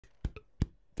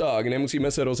Tak,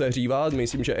 nemusíme se rozehřívat,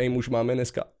 myslím, že aim už máme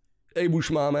dneska. Aim už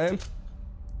máme.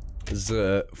 Z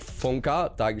Fonka,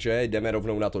 takže jdeme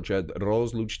rovnou na to, že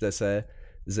rozlučte se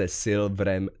se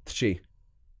Silverem 3.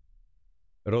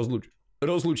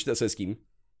 Rozlučte se s tím.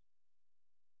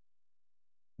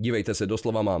 Dívejte se,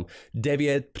 doslova mám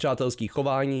 9 přátelských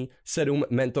chování, 7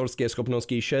 mentorské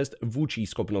schopnosti, 6 vůči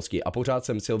schopnosti a pořád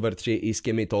jsem Silver 3 i s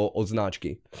těmito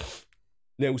odznáčky.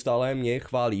 Neustále mě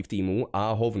chválí v týmu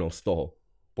a hovno z toho.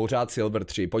 Pořád Silver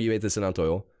 3, podívejte se na to,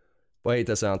 jo.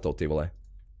 Podívejte se na to, ty vole.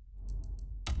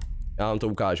 Já vám to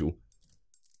ukážu.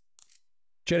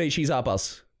 Včerejší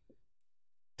zápas.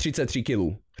 33 kg.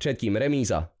 Předtím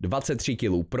remíza 23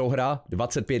 kg. Prohra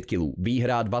 25 kg.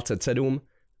 Výhra 27.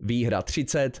 Výhra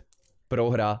 30.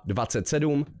 Prohra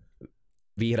 27.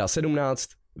 Výhra 17.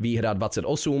 Výhra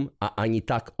 28. A ani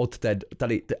tak od té,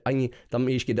 tady, ani tam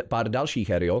ještě pár dalších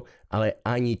her, jo. Ale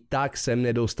ani tak jsem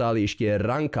nedostal ještě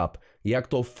rank up. Jak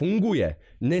to funguje?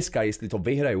 Dneska, jestli to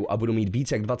vyhraju a budu mít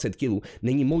víc jak 20 kg,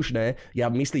 není možné, já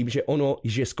myslím,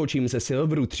 že skočím ze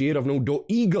Silveru 3 rovnou do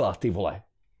Eagla, ty vole.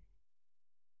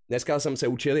 Dneska jsem se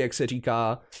učil, jak se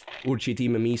říká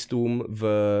určitým místům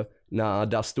na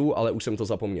Dustu, ale už jsem to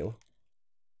zapomněl.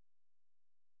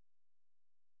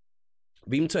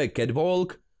 Vím, co je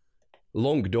Catwalk,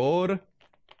 Long Door,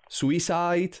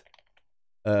 Suicide,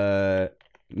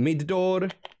 Mid Door,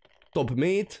 Top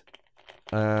Mid,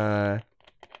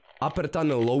 Upper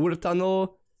Tunnel, Lower Tunnel,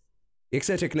 jak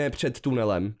se řekne před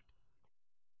tunelem?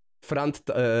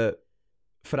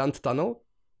 Front Tunnel?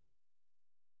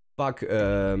 Pak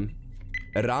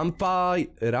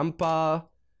rampa,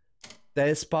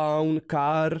 T-spawn,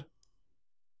 car.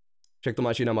 Však to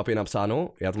máš i na mapě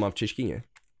napsáno, já to mám v češtině.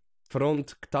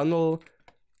 Front tunnel,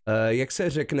 jak se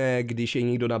řekne, když je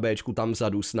někdo na Bčku tam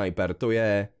vzadu sniper, to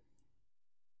je,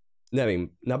 nevím,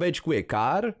 na Bčku je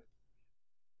car,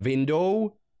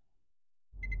 window,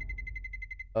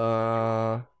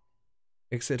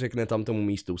 jak se řekne tam tomu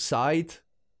místu, side,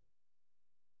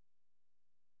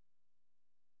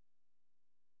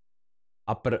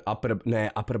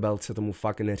 upper belt se tomu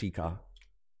fakt neříká.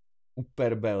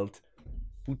 Upper belt.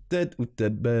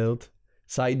 Uted belt.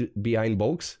 Side behind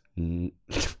box?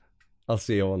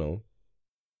 Asi jo, no.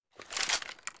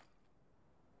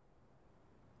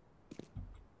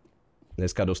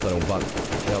 Dneska dostanou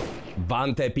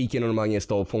van té pítě normálně z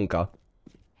toho Fonka.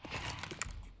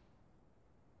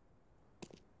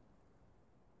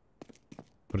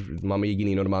 Máme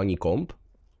jediný normální komp.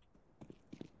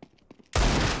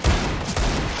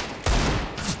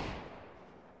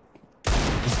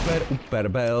 Upper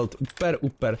belt,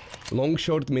 upper. Long,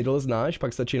 short, middle znáš,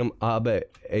 pak stačí jenom A, B,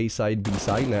 A side, B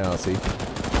side, ne asi.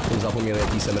 Jsem zapomněl,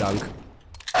 jaký jsem rank.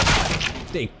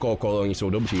 Ty kokol, oni jsou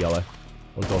dobří, ale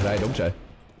on to hraje dobře.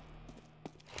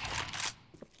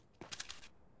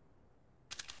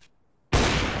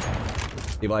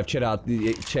 Ty vole,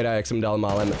 včera jak jsem dal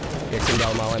málem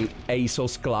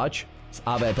ASOS clutch s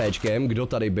AVPčkem, kdo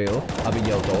tady byl a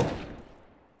viděl to?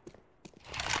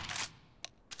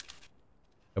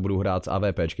 Já budu hrát s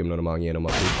AVPčkem normálně jenom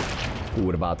asi.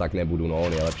 Kurva, tak nebudu, no,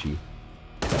 on je lepší.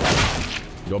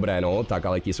 Dobré, no, tak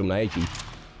ale ti jsou najetí.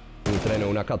 Oni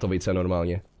trénují na Katovice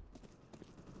normálně.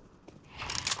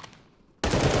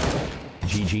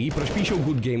 GG? Proč píšou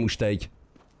good game už teď?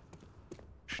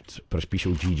 Proč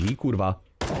píšou GG, kurva?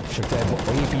 Však to je,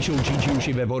 oni píšou GG už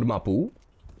i ve warm-upu?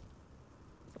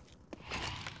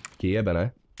 Ti jebe,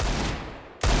 ne?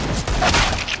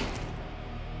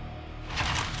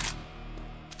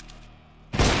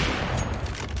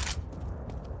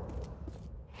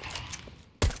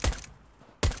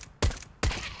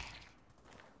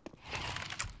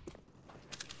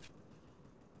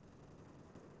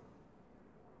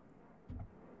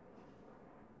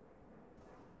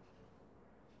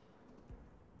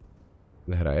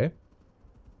 Nehraje?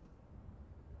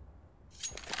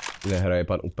 Nehraje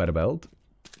pan Upperbelt?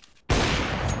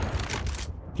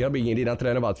 Chtěl bych někdy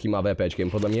natrénovat s tím AVPčkem,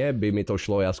 podle mě by mi to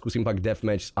šlo, já zkusím pak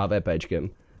deathmatch s AVPčkem.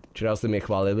 Včera jste mě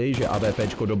chválili, že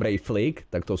AVPčko dobrý flick,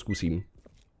 tak to zkusím.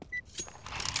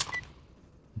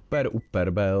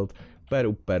 Upperbelt.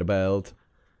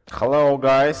 Hello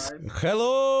guys.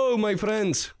 Hello my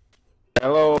friends.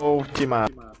 Hello team.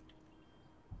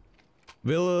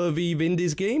 Will we win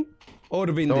this game?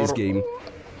 Or win this game?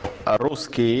 A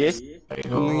ruský jest? Я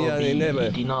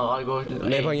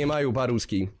не понимаю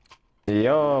по-русски.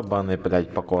 Ёбаный,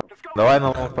 блядь, покой. Давай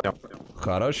на лонг пойдем.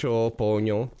 Хорошо,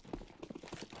 понял.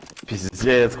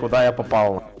 Пиздец, куда я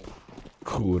попал?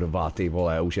 Kurva, ty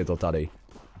vole, už je to tady.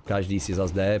 Každý si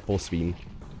zas jde po svým.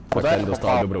 Tak ten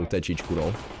dostal dobrou tečičku,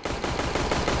 no.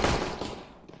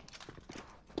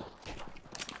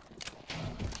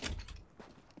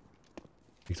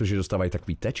 Jak to, že dostávají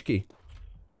takový tečky?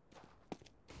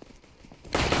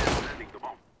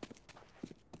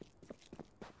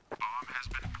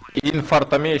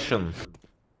 Information.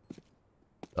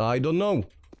 I don't know.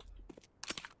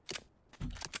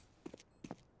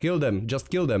 Kill them, just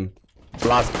kill them.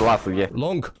 Last, yeah.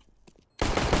 Long.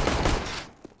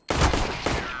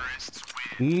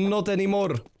 Not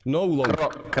anymore. No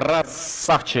long.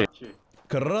 Красавчик.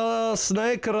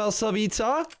 Krásné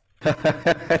krasavíca?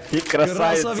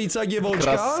 Krasavica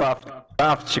děvočka?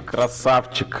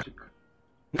 Krasavčik.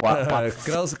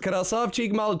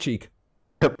 Krasávčík malčík.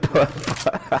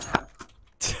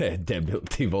 To je debil,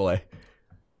 ty vole.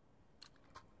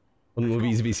 On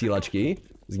mluví z vysílačky?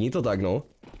 Zní to tak, no.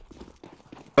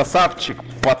 Krasavčik,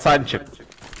 pacančik.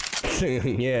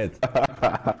 Нет.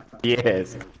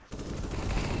 Yes.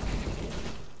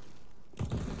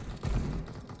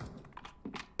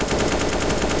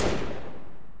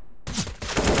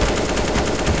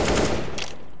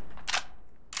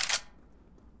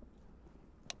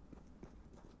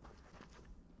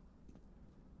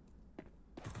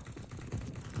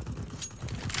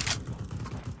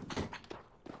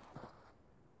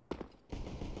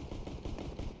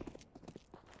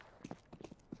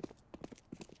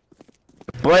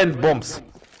 Plant bombs.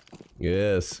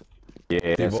 Yes.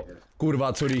 Yes.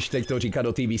 Kurva, co když teď to říká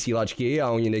do té vysílačky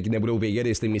a oni nebudou vědět,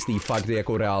 jestli myslí fakt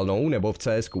jako reálnou nebo v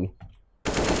CSku.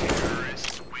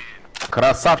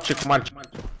 Krasavčik мальчик.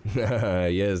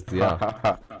 Yes, já.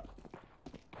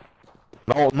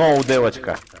 No,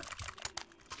 девочка.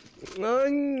 No,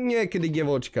 někdy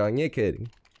děvočka, někdy.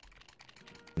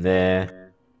 Ne.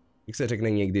 Jak se řekne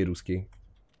někdy rusky?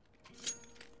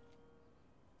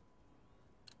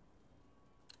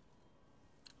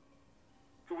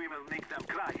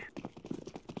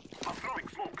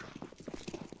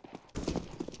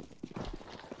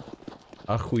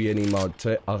 Achujený má, co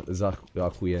je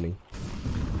achujený?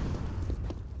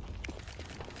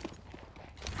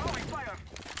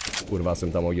 Kurva,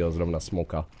 jsem tam hodil zrovna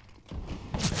smoka.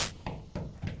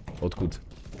 Odkud?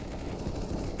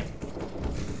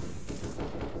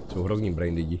 Jsou hrozný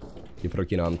brain lidi. I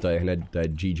proti nám, to je hned, to je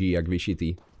GG jak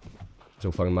vyšitý.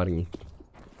 Jsou fakt marní.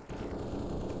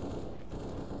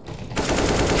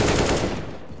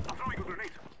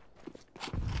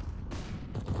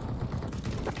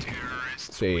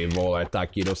 Ty vole,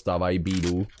 taky dostávají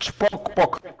bídu.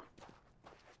 Pok.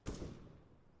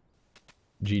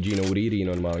 GG no Riri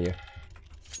normálně.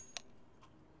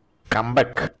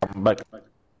 Comeback.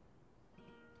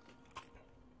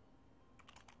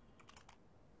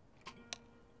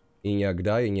 I nějak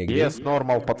dá, i někdy. Yes,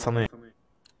 normal, пацаны.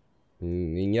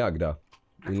 I nějak dá.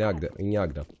 I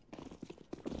nějak dá.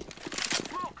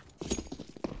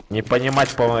 Не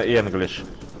понимать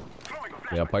по-english.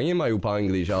 Já понимаю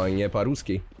по-anglicky, ale не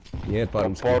по-русски. Нет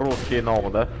по-русски. По-русски, no,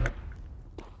 да?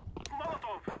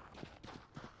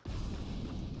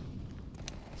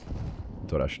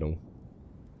 To rašnou.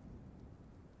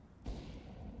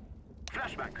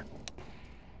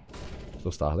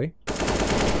 To stáhli?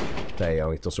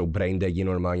 Tej, to jsou brain deadi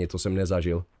normálně, to jsem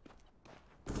nezažil.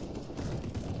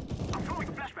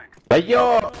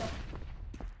 Jo!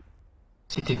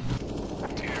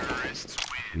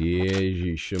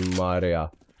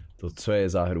 Ježišmarja. To co je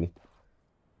za hru?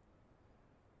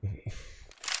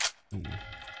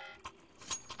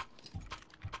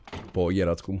 Pohodě,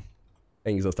 Radku.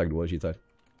 Není zas tak důležité.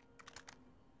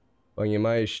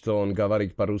 Ponímáš to, on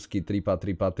gavarik по-русски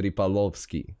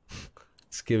tripalovský.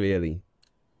 Skvělý.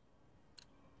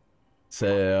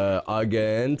 Se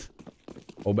agent,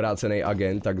 obrácený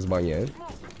agent takzvaně.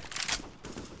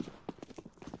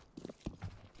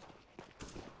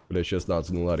 Bude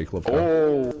 16:0 rychlovka.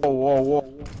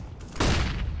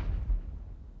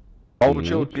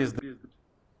 Получил пизды.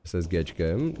 Se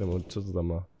SGčkem, nebo co to tam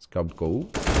má? S kautkou.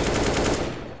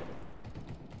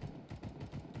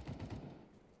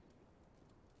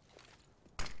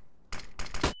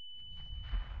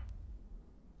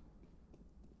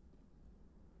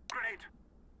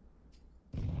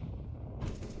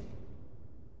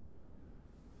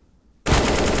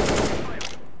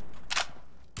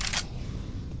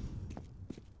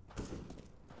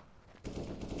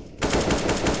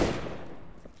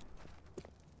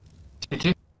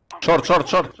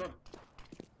 Short.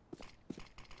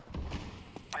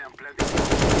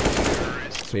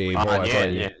 Ty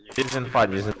vole, Не.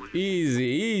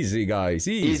 Easy guys,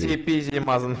 easy. Easy peasy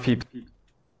mustn't fit.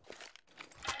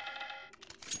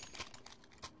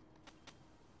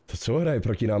 To co hraje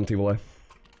proti nám, ty vole?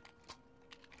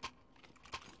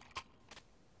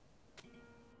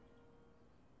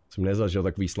 Jsem nezažil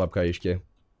takový slabka ještě.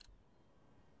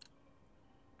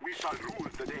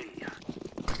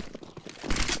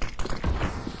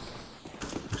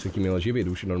 se tím měl živit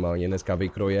už normálně. Dneska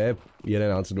vykroje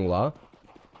 11:0.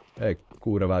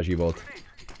 Kurva život.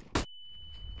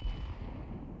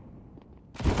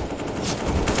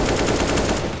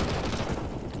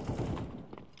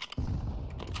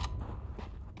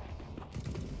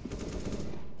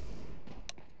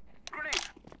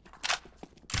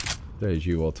 To je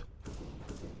život.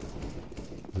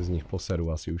 Z nich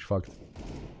poseru asi už fakt.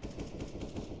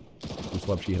 Tu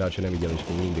slabší hráče neviděl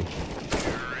ještě nikdy.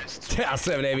 Já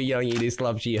jsem neviděl nikdy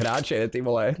slabší hráče, ty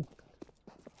vole.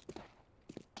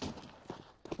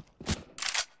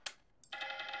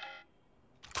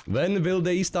 When will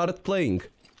they start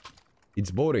playing?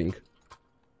 It's boring.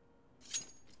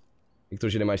 Jak to,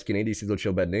 že nemáš skiny, když jsi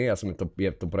točil bedny, já jsem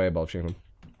to projebal všechno.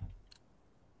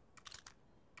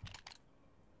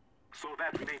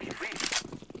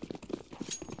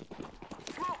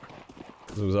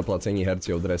 Jsou zaplacení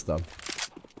herci od Resta.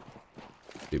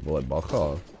 Ty vole,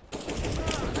 bacha.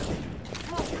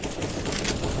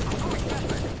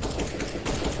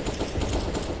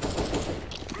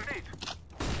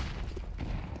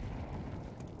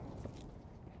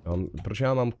 Proč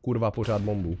já mám kurva pořád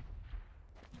bombu?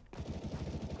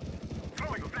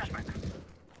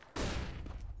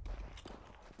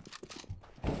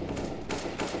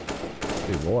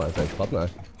 Ty vole, to je špatné.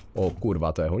 O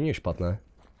kurva, to je hodně špatné.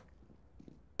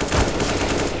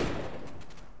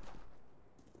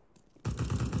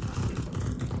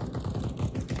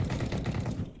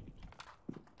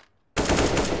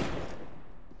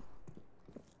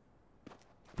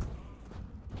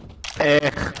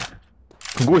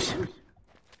 Гусь.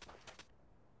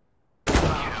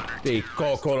 Ty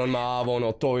kokon má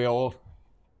ono, to jo.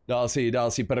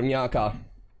 Dál si prvňáka.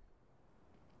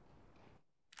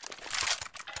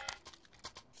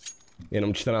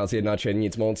 Jenom 14 jednačen,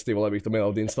 nic moc, ty vole, bych to měl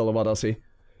odinstalovat asi.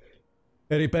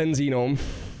 Ripenzínom.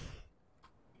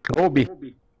 Gobi.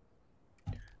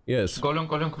 Yes. Go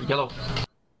long, yellow.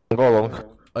 Go long.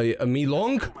 Me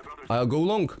long? I'll go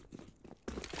long.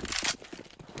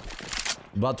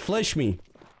 But flash me.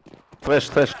 Flash.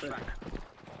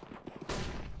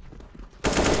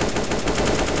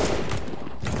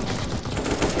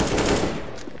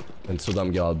 Ten co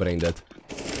tam dělal brain dead.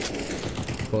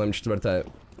 Kolem čtvrté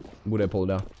bude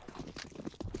polda.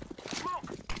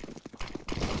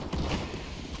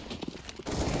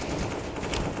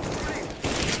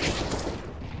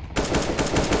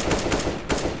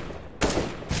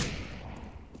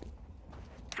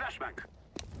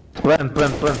 Plan.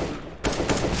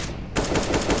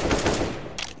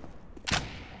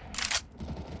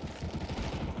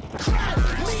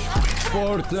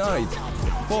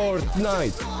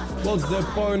 Fortnite. What's the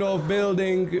point of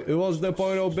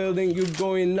building? You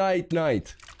go in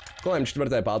night. Kolem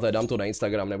čtvrté, páté, dám to na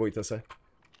Instagram, nebojte se.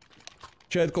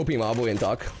 Chat, koupím mávo jen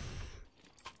tak.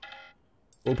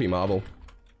 Koupím mávo.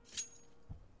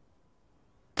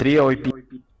 3 AVP.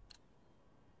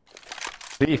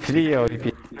 3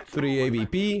 AVP. 3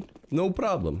 AVP, no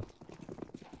problem.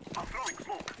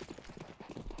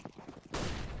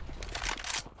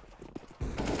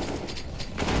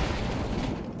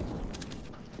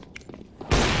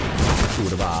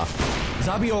 Kurva.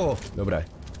 Zabij ho! Dobré.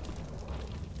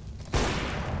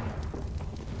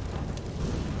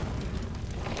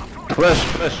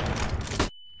 Flash.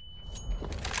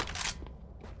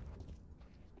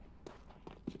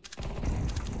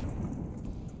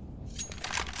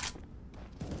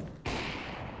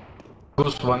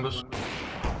 Goose.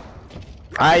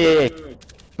 Ай.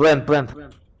 Plan.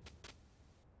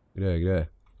 Kde?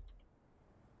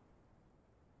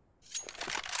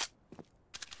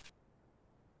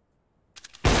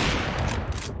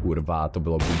 Kurva, to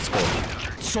bylo blízko.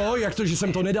 Co? Jak to, že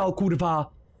jsem to nedal,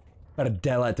 kurva?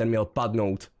 Prdele, ten měl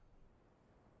padnout.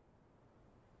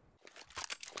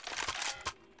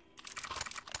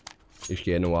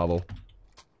 Ještě jednou ávou.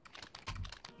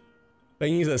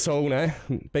 Peníze jsou, ne?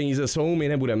 Peníze jsou, my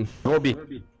nebudem. Lobby.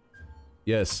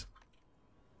 Yes.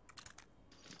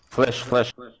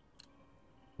 Flash.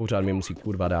 Pořád mi musí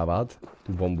kurva dávat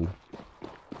tu bombu.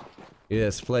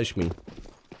 Yes, flash me.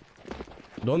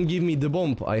 Don't give me the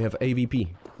bomb, I have AVP.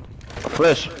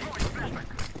 Flash.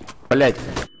 Блять.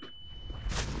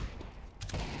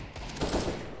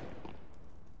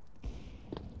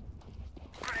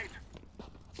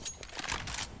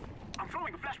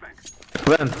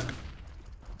 Plant.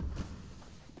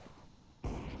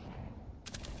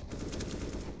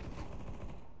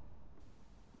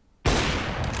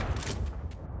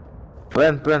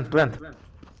 Plant.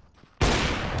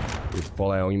 Ty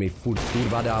vole, oni mi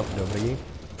kurva dá, dobrý.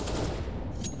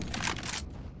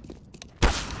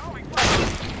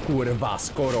 Kurva,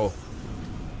 skoro.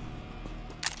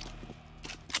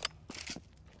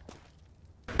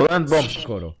 Plant bomb.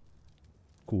 Skoro.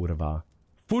 Kurva.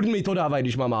 Furt mi to dávají,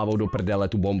 když mám mávou do prdele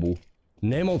tu bombu.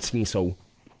 Nemocní jsou.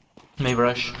 Maybe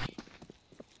rush.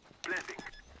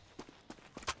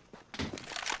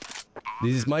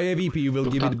 This is my AVP, you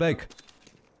will give it back.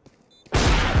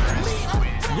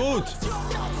 Good!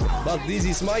 But this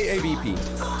is my AVP.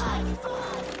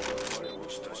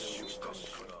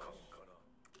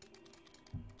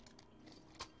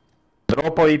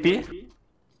 Drop OEP?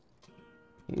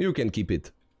 You can keep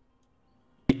it.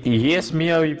 Yes,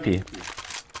 me OEP.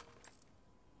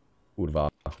 Kurva.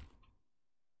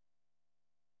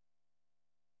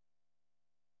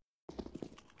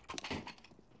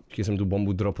 Ještě jsem tu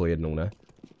bombu dropl jednou, ne?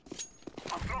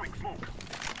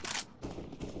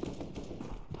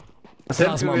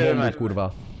 Zás mám bombu,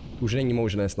 kurva. Už není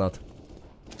možné snad.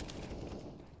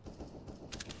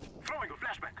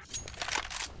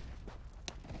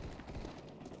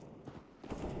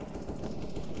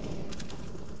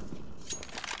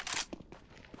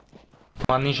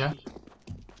 One ninja.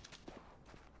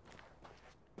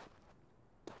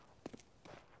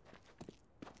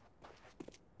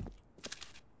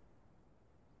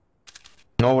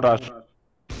 No rush.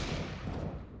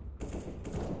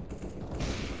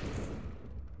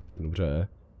 Dobře.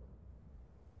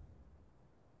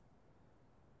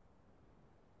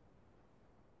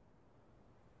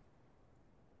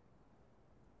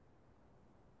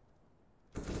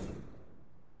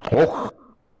 Och.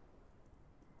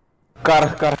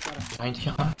 Kar. Behind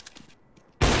here.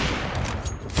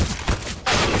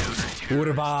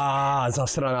 Kurva,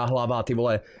 zasraná hlava, ty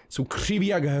vole. Jsou křiví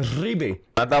jak hřiby.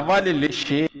 Nadávali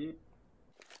liši.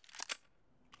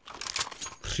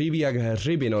 Křiví jak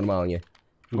hřiby normálně.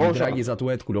 Dragi za tu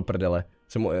hetku do prdele.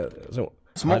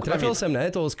 Ale trefil jsem,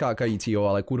 ne, toho skákajícího,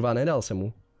 ale kurva nedal jsem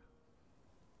mu.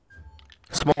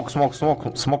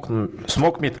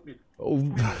 Smoke mid.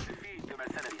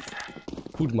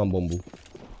 Furt mám bombu.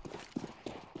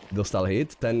 Dostal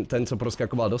hit? Ten co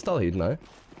proskakoval, dostal hit, ne?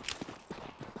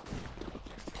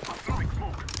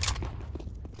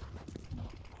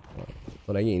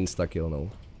 To není instakill,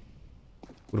 no.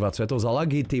 Kurva, co je to za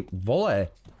lagy, ty vole?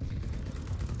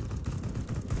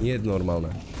 Je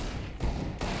normálné.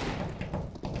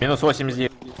 Minus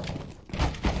 89.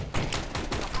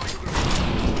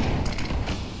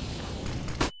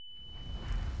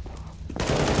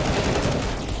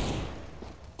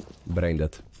 Brain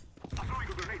dead.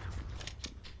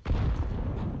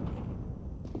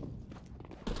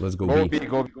 Let's go B.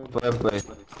 Go, play.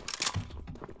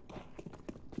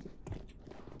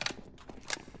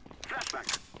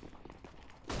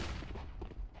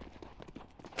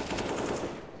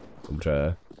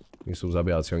 Dobře. Oni jsou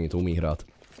zabijáci, oni to umí hrát.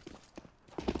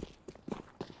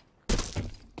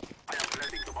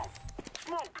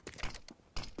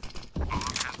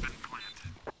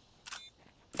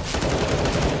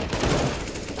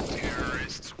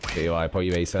 Ty jo,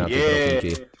 podívej se na ty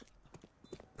profíky.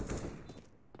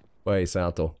 Podívej se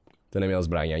na to. Ten neměl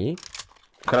zbraň ani?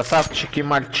 Krasavčíky,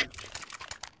 mальчик.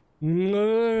 No,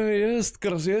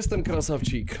 jest ten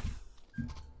krasavčík.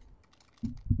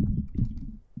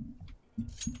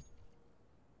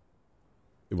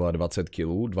 To byla 20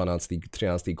 kg, 12.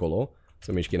 13. kolo.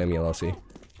 Jsem ještě neměl asi.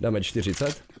 Dáme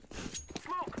 40.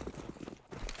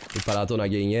 Vypadá to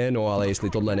nadějně, no ale jestli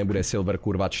tohle nebude Silver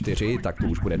kurva 4, tak to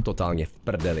už bude totálně v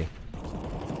prdeli.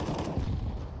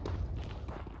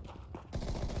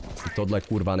 Jestli tohle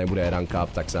kurva nebude rank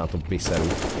up, tak se na to vyseru.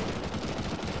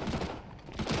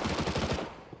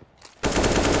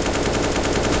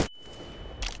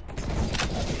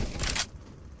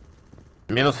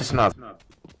 Minus 18.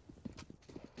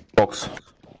 Box.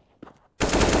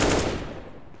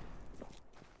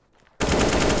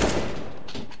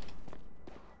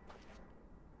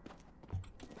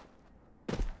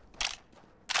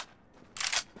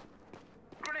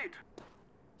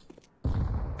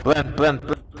 Plant.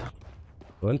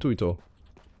 Plantuj to.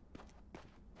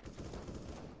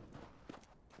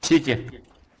 City.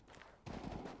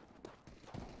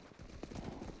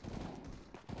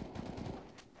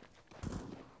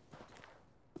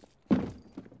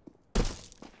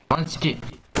 One city.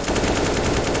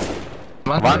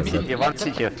 One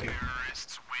city.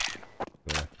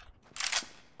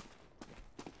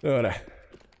 Dobre.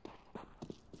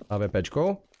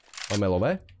 AVPčko? Máme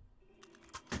love?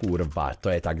 Kurva, to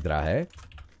je tak drahé.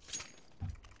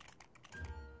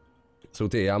 Jsou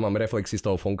ty, já mám reflexy z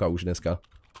toho fonka už dneska.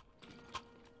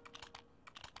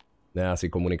 Ne, asi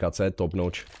komunikace, top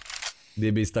notch.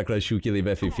 Kdybys takhle šutili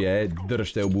ve Fifě,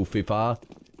 držte obu FIFA.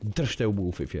 Držte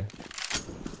obu Fifě.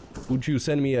 Would you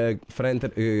send me a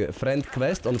friend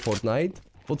quest on Fortnite?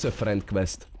 What's a friend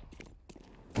quest?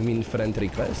 You mean friend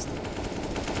request?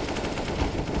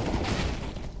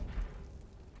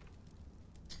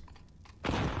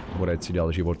 Borec si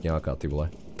dal životňáka, ty vole.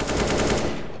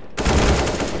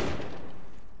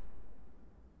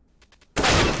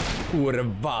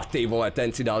 Kurva, ty vole,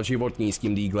 ten si dal životní s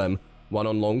tím díglem. One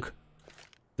on long.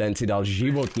 Ten si dal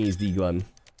životní s díglem.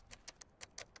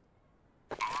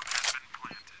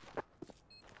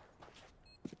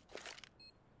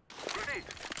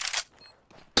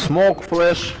 Smoke,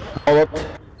 flash, molot.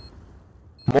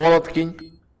 Molot kyň.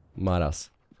 Maras.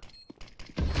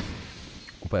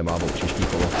 Úplně mávou příští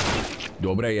kolo.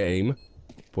 Dobrý je aim.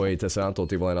 Pojďte se na to,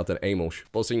 ty vole, na ten aim už.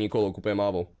 Poslední kolo, kupuje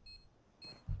mávou.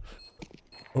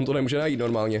 On to nemůže najít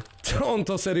normálně. On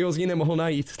to seriózně nemohl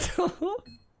najít.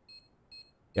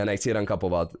 Já nechci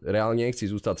rankapovat. Reálně chci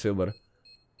zůstat silver.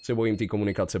 Se bojím té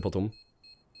komunikace potom.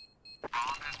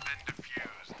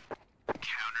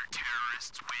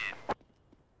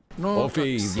 No,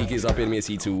 Ofi, díky za 5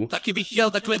 měsíců. taky bych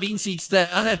chtěl takhle měsíce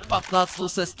a hned 15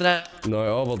 sestre. No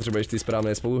jo, potřebuješ ty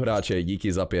správné spoluhráče.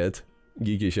 Díky za 5.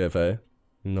 Díky, šéfe.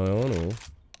 No jo, no.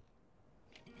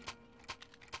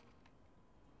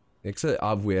 Jak se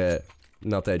avuje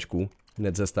na téčku?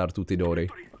 Hned ze startu ty dory.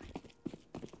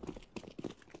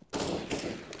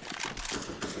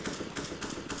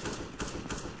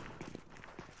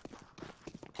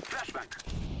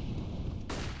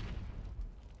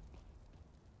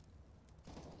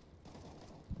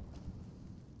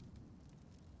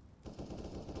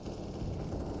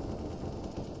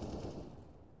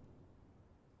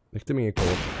 Nechte mi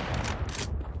někoho.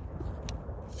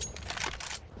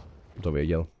 To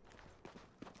věděl.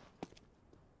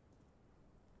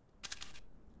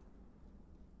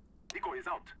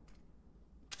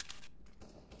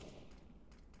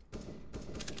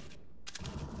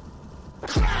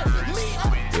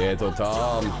 Je to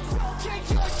tam.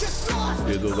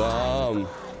 Je to tam.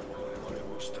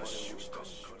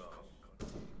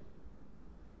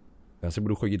 Já si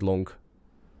budu chodit long.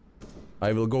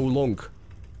 I will go long.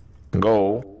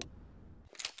 Go.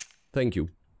 Thank you.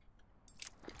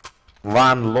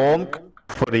 One long,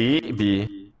 free B.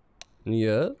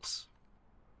 Yes.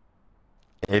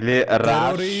 Или rush.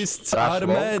 Terrorists are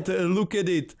long. mad. Look at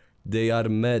it. They are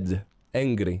mad.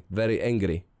 Angry. Very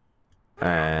angry.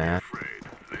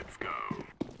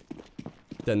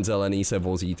 Ten zelený se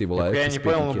vozí, ty vole. Я ty не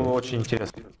понял, но zpětky. было очень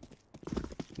интересно.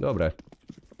 Dobré.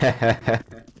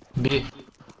 B.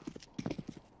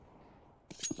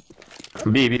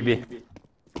 Би, би, би.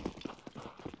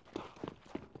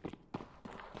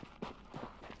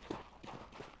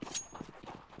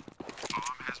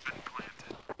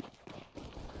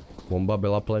 Bomba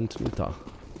byla plantnuta.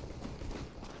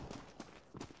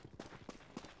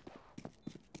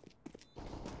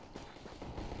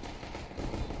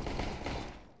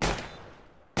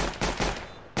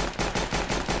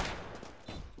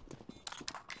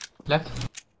 Left.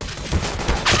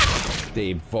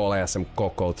 Ty vole, já jsem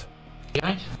kokot.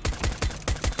 Behind.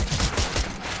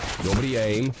 Dobrý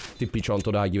aim. Ty pičo, on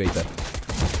to dá, dívejte.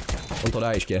 On to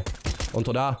dá ještě. On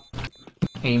to dá.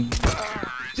 Aim.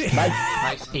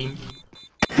 Nice aim.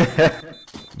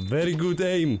 Very good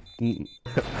aim.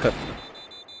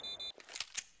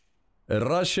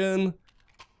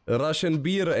 Russian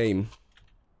beer aim.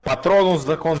 Патронус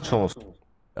закончился.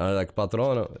 Ale tak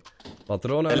patrona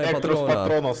ne Электрос patrona.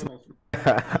 патронус.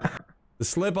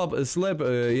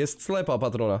 Jest slepa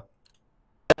patrona.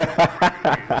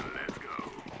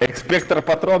 Экспектор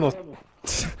патронус.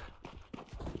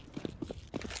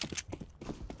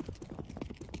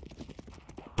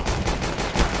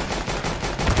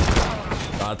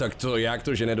 A tak to, jak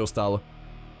to, že nedostal?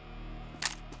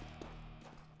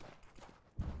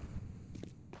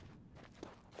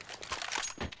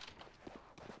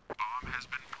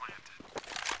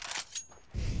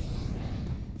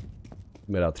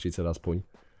 Mě dá 30 aspoň.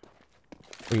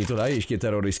 Oni to dají ještě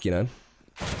teroristi, ne?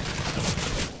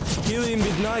 Kill him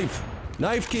with knife!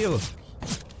 Knife kill!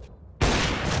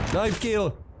 Knife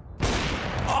kill!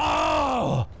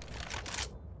 Oh!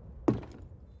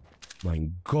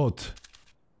 My god!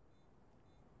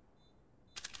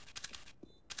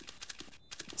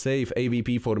 Save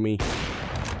AVP for me.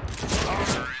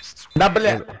 Да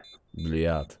бля.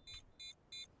 Блядь.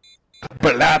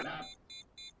 Бля.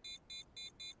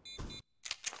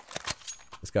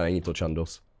 Dneska není to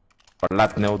čandos.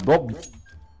 Блядь, неудобно.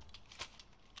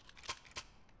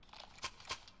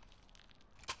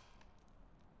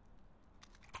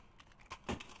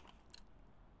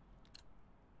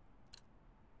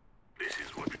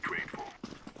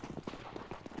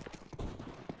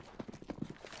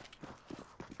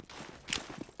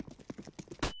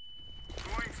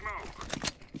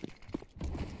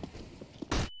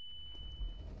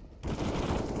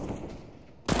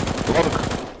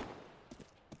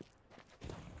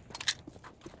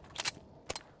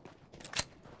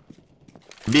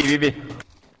 B.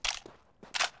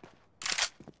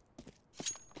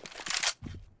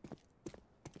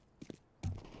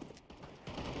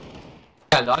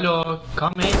 Alo,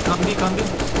 come B.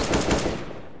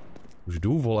 Už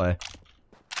jdu, vole.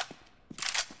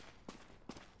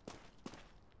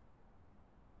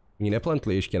 Oni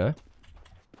neplantli ještě, ne?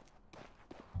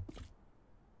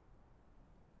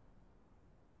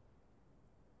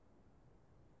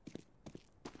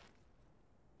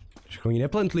 Oni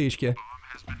neplantli ještě.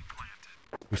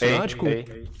 Už jsou na Ačku.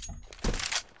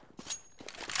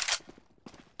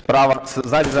 Справа,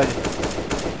 сзади.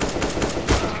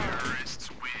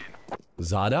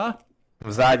 Záda?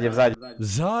 Сзади.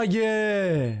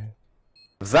 Vzádě!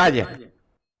 Сзади.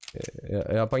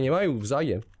 Já pak nemají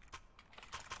vzádě.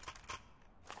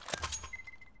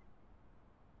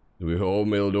 Jo,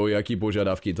 Mildo, jaký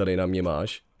požadavky tady na mě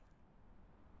máš?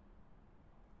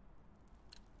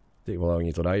 Ty vole,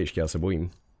 oni to dají ještě, já se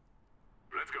bojím.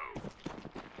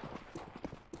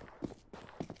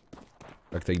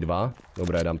 Tak teď 2,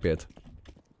 dobré, dám 5.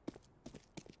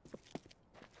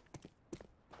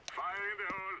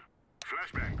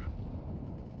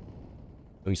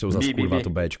 Oni jsou zase kurva to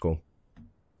Bčko.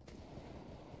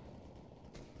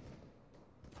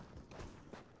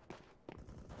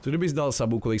 Co kdybys dal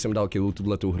sabu, kolik jsem dal killů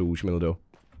tu hru už, Mildo?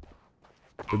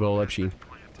 To bylo lepší.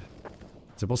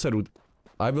 Se posedu.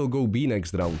 I will go B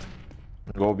next round.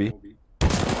 Go B.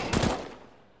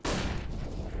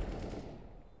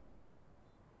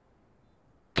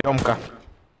 Кромка.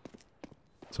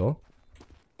 Co?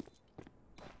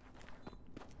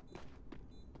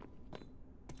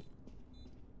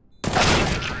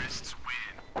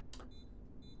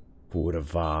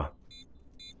 Kurva.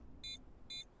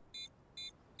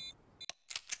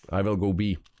 I will go B.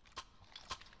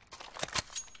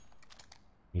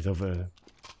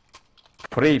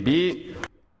 Free B.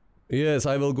 Yes,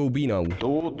 I will go B now.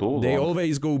 Two. They Long.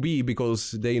 always go B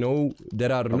because they know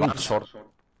there are One noobs. short.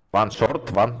 One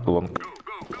short, one long.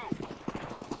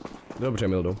 Dobře,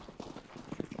 Mildo.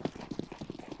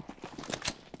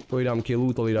 Kolik dám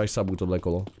killů, tolik dáš sabu tohle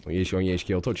kolo. Oni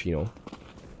ještě otočí, no.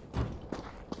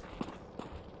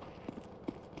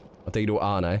 A teď jdou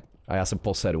A, ne? A já se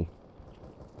posedu.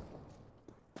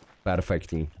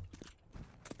 Perfektní.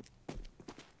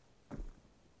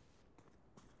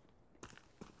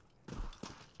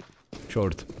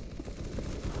 Short.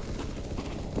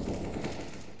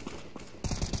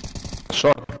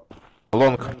 Short.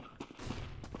 Long.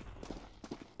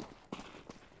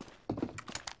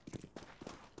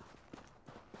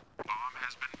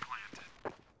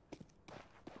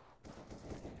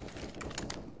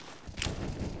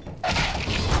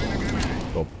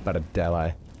 To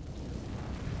prdele.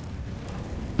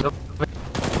 Go.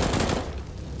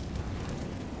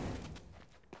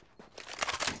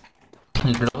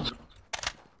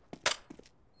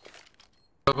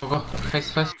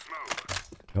 Face.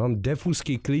 Já mám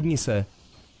defusky, klidni se.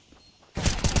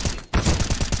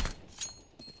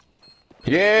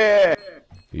 Yeah!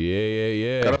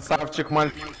 Je. Красавчик,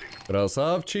 маль.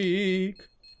 Krasavčík.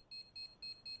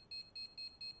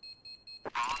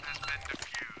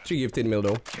 3 gifted,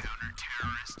 Mildo.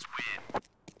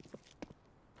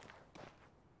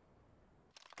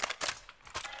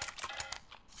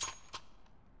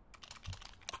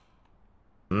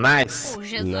 Nice.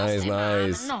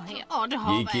 Nice.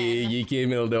 Díky,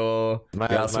 Mildo.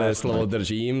 Já své slovo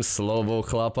držím. Slovo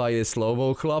chlapa je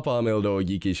slovo chlapa, Mildo.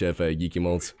 Díky, šéfe, díky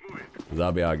moc.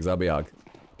 Zabiják.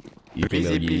 Díky,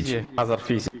 Mildíč. Easy. Other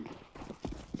fizzy.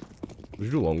 Už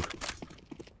jdu long.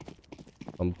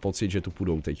 Mám pocit, že tu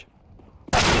půjdou teď.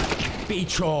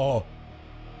 Pičo!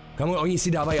 Kamu, oni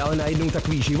si dávají ale najednou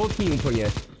takový životní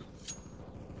úplně.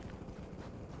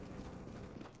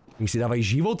 Oni si dávají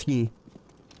životní.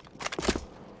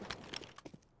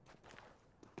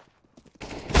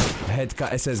 Headka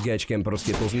SSGčkem,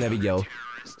 prostě to jsi neviděl.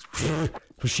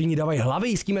 Všichni dávají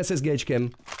hlavy s tím SSGčkem.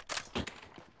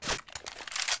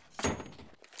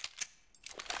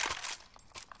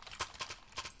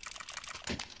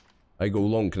 I go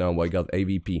long now, I got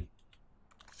AVP.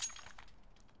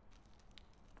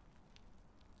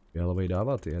 Jalovej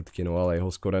dává ty headky, no ale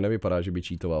jeho skoro nevypadá, že by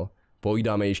cheatoval. Pojď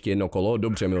dáme ještě jedno kolo,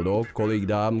 dobře Mildo, kolik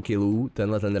dám killů,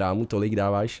 tenhle ten rámu, tolik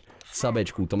dáváš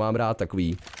sabečku, to mám rád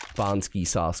takový pánský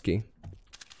sásky.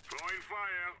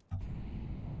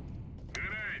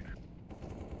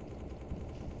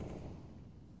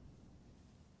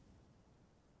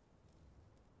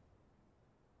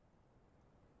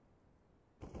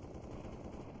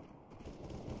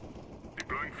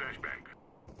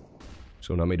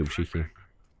 Jsou na midu všichni.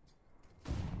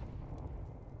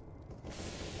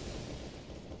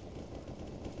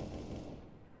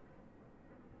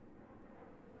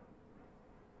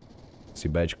 Si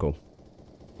Bčko.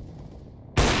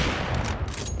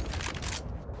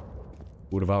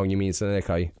 Kurva, oni mi nic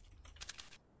nenechají.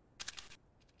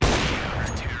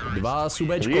 2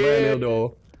 subečkové,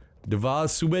 Mildo. 2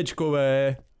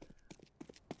 subečkové.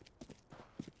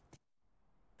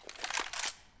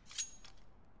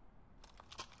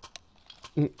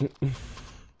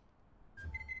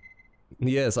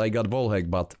 Yes, I got wallhack,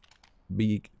 but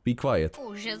be quiet.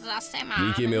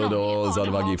 Díky, Mildo, za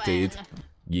 2 gifted.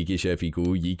 Díky,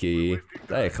 šéfíku, díky.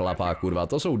 To je chlapá, kurva,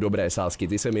 to jsou dobré sázky,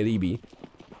 ty se mi líbí.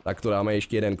 Tak to dáme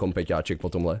ještě jeden kompeťáček po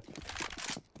tomhle.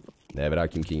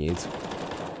 Nevrátím ti nic.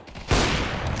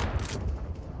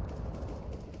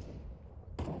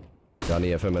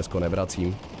 Žádný FMS-ko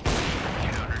nevracím.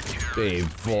 Ty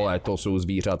vole, to jsou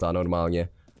zvířata normálně.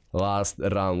 Last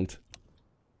round.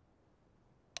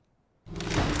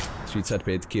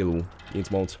 35 kilů, nic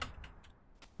moc.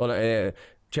 To ne,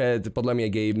 chat, podle mě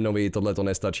Gabe tohle to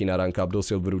nestačí na rank up do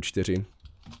Silveru 4.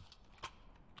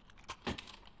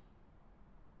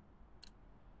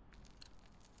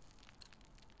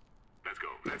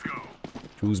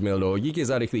 Čus, Mildo, díky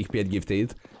za rychlých 5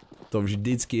 gifted. To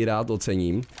vždycky rád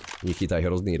ocením. Mě chytají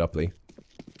hrozný raply.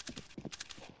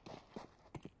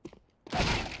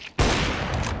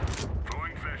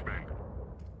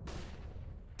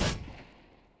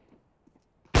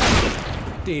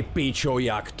 Ty pičo,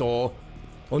 jak to?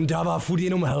 On dává furt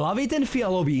jenom hlavy, ten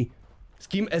fialový. S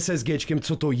tím SSGčkem,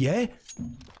 co to je?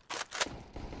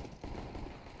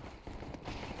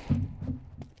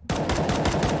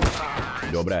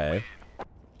 Dobré.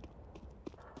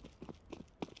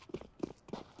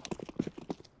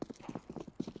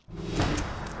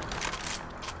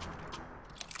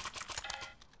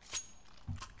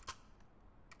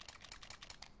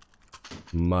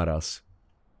 Maras.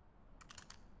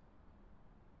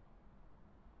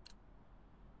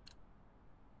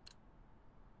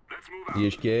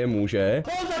 Ještě může.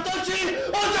 On zatočí!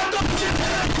 On zatočí!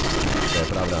 To je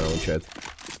pravda, no, chat.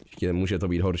 Ještě může to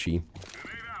být horší.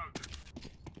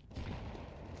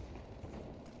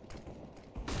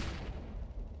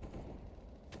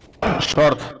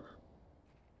 Short.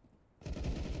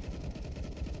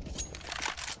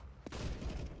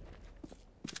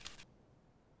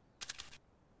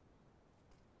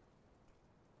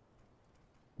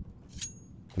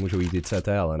 Můžu jít i CT,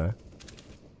 ale ne.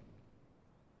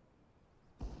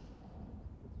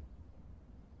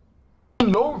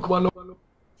 No.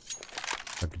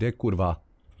 A kde, kurva?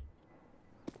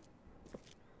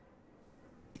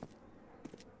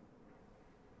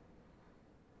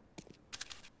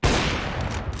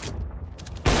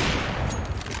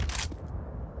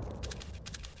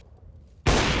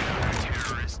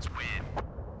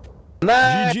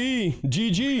 Ne.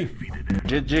 GG!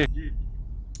 GG.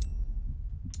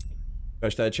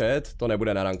 Každé chat, to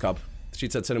nebude na rank up.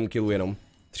 37 kg jenom.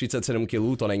 37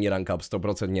 kg to není rank up,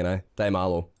 100% ne. To je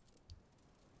málo.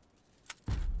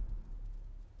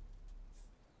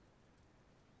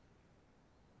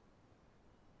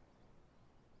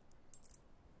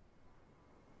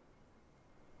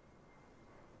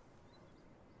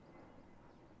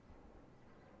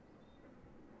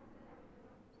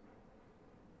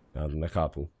 Já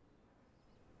nechápu.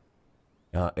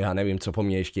 Já nevím, co po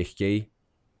mně ještě chtějí.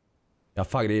 Já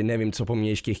fakt nevím, co po mně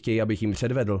ještě chtějí, abych jim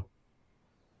předvedl.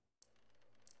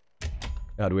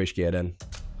 Já jdu ještě jeden.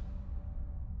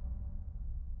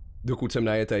 Dokud jsem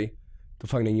najetej. To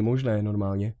fakt není možné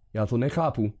normálně. Já to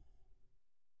nechápu.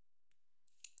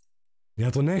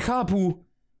 Já to nechápu.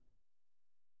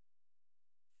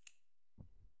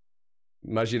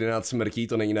 Máš 11 smrtí,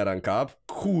 to není na rank up?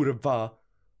 Kurva.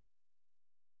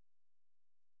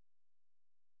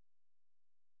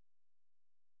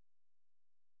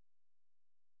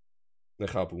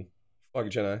 Nechápu.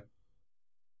 Fakt, že ne.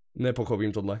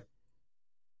 Nepochopím tohle.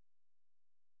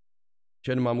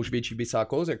 Že mám už větší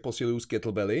bisákos, jak posiluju z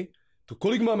kettlebelly. To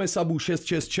kolik máme sabů?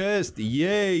 666.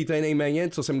 Jej, to je nejméně,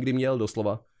 co jsem kdy měl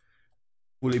doslova.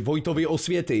 Kvůli Vojtovi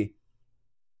osvěty.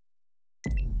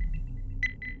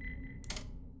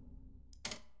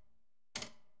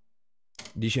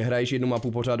 Když hraješ jednu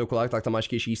mapu pořád dokola, tak tam máš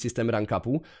těžší systém rank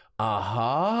upu.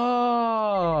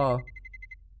 Aha.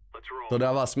 To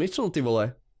dává smysl, ty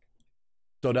vole.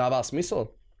 To dává smysl.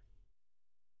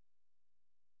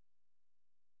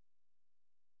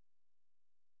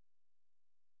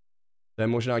 To je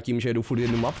možná tím, že jedu furt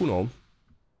jednu mapu, no.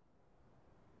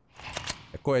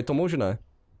 Jako je to možné.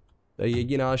 To je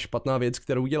jediná špatná věc,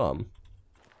 kterou dělám.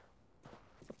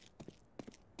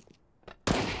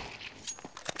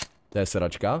 To je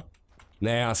sračka?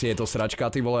 Ne, asi je to sračka,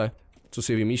 ty vole. Co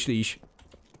si vymýšlíš?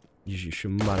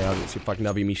 Ježišmarja, vy si fakt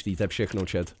navymýšlíte všechno,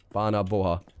 chat. Pána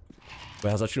boha.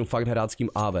 Já začnu fakt hrát s tím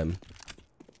ávem.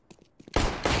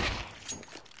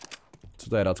 Co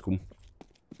to je, Radku?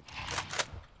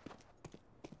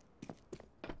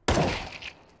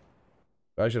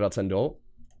 Máš Racendo?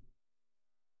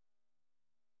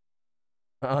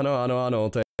 Ano,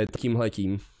 to je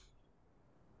tímhletím.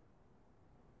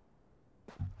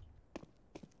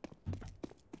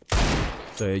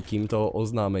 To je tímto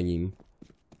oznámením.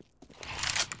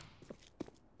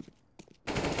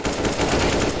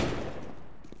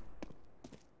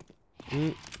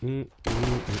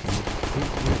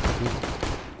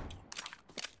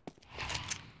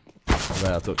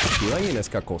 Já to šíleně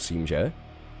dneska kosím, že?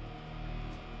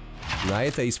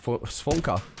 Najetej z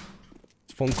fonka.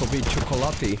 Z fonkový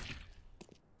čokolády.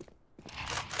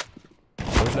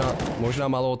 Možná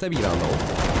málo otevírá, no.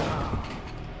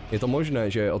 Je to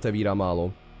možné, že otevírá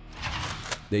málo.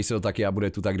 Dej se to taky a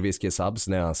bude tu tak 200 subs?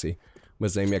 Ne asi.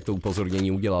 Vůbec nevím, jak to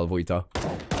upozornění udělal Vojta.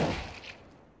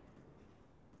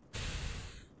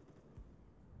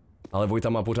 Ale Vojta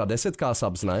má pořád 10k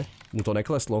subs, ne? Mu to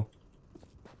nekleslo.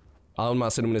 Ale on má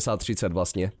 70-30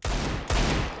 vlastně.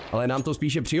 Ale nám to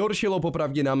spíše přihoršilo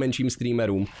popravdě nám menším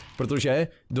streamerům. Protože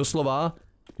doslova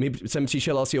jsem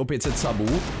přišel asi o 500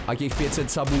 subů a těch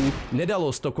 500 subů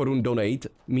nedalo 100 korun donate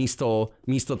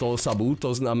místo toho subu.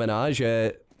 To znamená,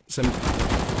 že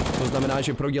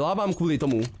prodělávám kvůli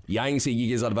tomu. Jainsi,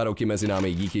 díky za 2 roky mezi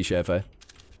námi, díky šéfe.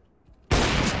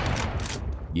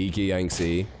 Díky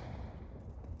Jainsi.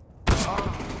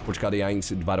 Počkat,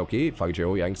 Jainsi 2 roky? Fakt, že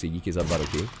jo? Jainsi, díky za 2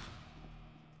 roky.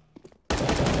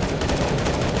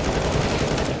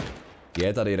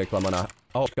 Je tady reklama na...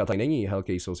 počkat, tady není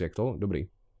Hellkey Sauce, jak to? Dobrý.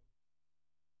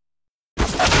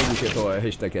 Už je to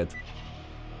hashtag ad.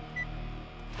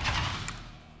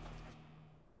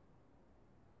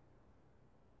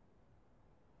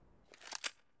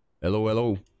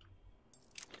 Hello.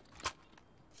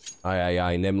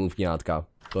 Ajajaj, nemluv ňátka.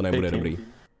 To nebude dobrý.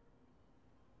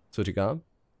 Co říká?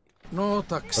 No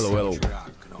tak hello.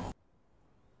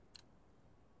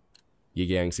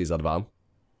 Díky Yanksi za 2.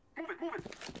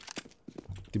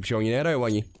 Ty pši, oni nehrajou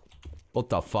ani. What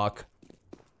the fuck?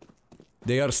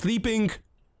 They are sleeping.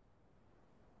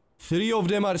 3 of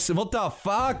them are... What the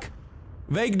fuck?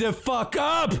 Wake the fuck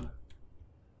up!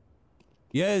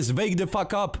 Yes, wake the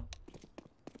fuck up.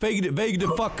 Wake the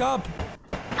fuck up.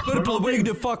 Purple, wake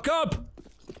the fuck up.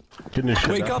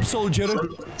 Wake up, soldier.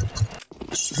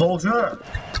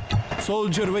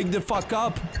 Soldier, wake the fuck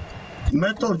up.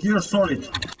 Metal Gear Solid.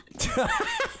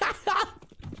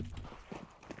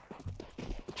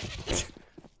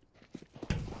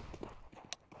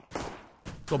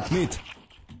 Top mid.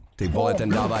 Ty vole, ten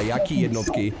dává jaký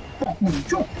jednotky?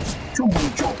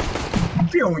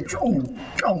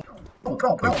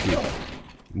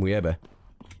 Mu jebe.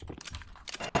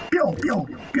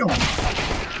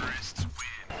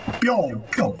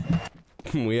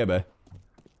 Mu jebe.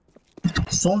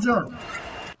 Soldier.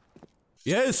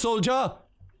 Yes, soldier.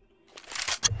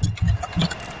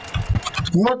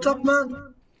 What's up,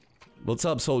 man? What's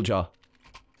up, soldier?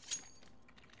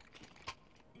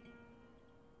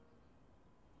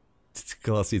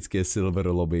 Klasické silver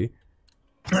lobby.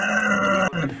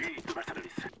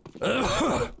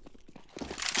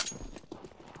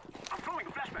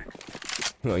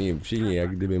 No oni všichni,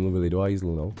 jak kdyby mluvili do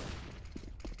hajzlu, no.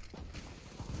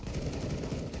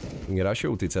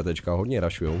 Rašujou ty CTčka, hodně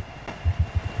rašujou.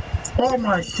 Oh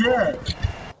my shit!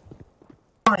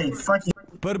 My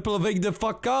fucking... Purple, wake the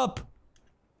fuck up!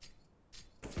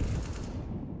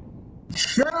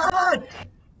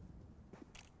 Shit!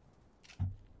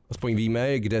 Aspoň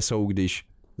víme, kde jsou, když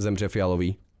zemře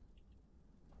fialový.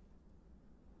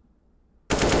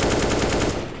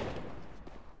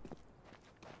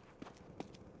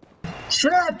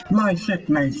 Shit! My shit.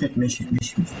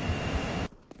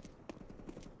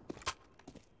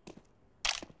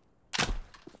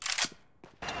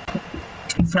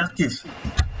 Practice.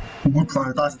 Good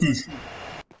fantastic.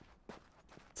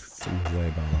 Jsem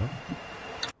zajebala.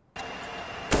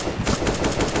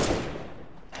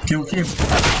 Kill him.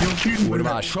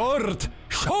 Kurva, short!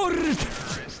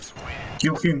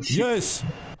 Kill him. Yes!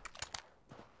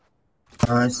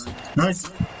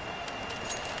 Nice.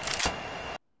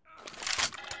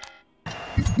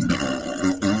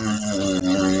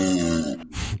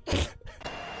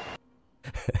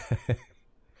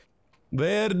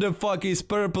 Where the fuck is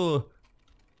purple?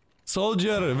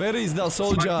 Soldier, where is the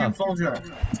soldier?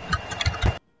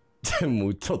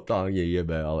 Mu totálně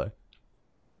jebe, ale.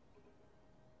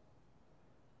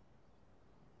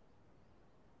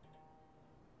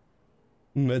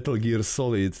 Metal Gear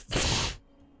Solid.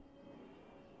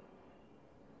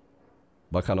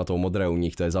 Bacha na toho modré u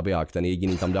nich, to je zabiják, ten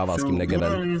jediný tam dává s tím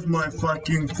negevem. Where is my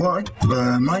fucking fight?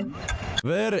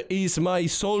 Where is my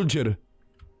soldier?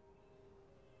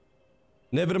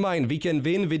 Never mind, we can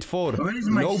win with 4.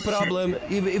 No problem.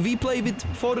 If we play with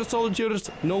 4 soldiers,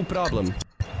 no problem.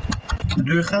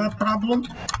 Do you have a problem?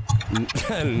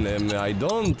 I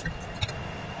don't.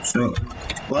 So,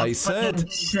 I said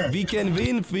we can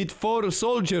win with 4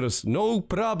 soldiers, no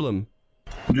problem.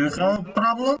 Do you have a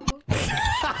problem?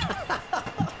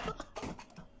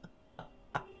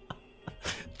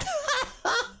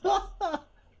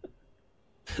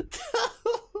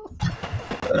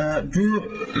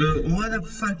 What the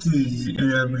fuck is,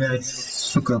 блядь,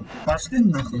 сука, пошли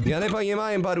нахуй. Я не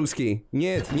понимаю по-русски.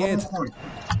 Нет, нет.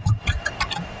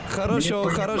 Хорошо,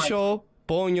 хорошо.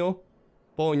 Понял.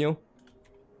 Понял.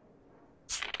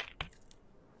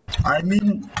 I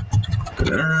mean,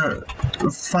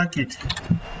 fuck it.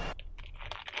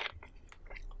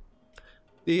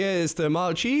 Ty jest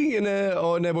malčí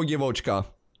nebo děvočka?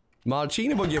 Malčí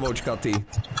nebo děvočka ty?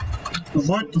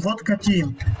 Vodka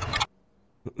team.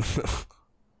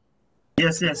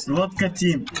 Yes, vodka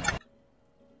team.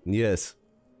 Yes.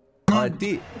 Ale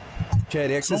ty...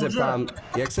 Čer, jak se zeptám?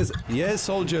 Jak se... Yes,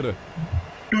 soldier.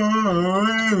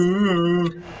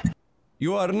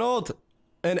 You are not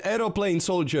an aeroplane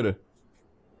soldier.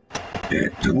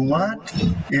 What?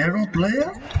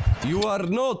 Aeroplane? You are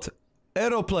not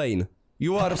aeroplane.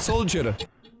 You are soldier.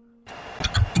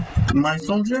 My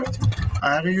soldier?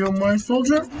 Are you my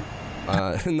soldier?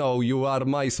 No, you are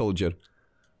my soldier.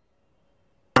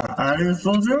 Are you a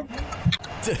soldier?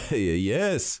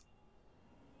 Yes.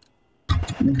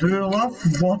 Do you love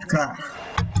vodka?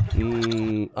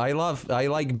 I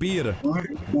like beer.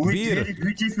 With Beer. very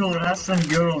beautiful Russian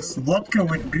girls. Vodka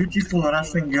with beautiful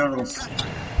Russian girls.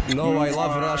 No, I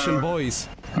love Russian boys.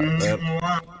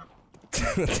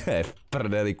 To je v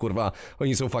prdeli, kurva.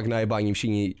 Oni jsou fakt najebání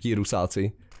všichni ti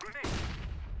Rusáci.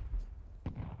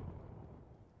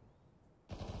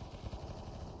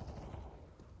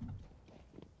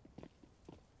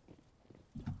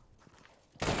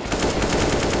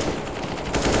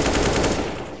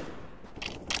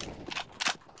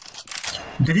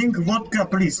 Drink vodka,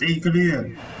 please. A clear.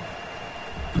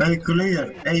 A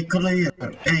clear. A clear.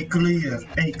 A clear.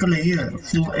 A clear.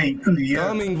 Full A clear.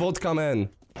 Coming, vodka man.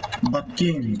 But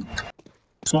king.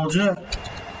 Soldier,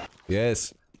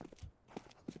 Yes.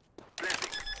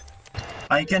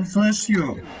 I can flash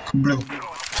you. Blue.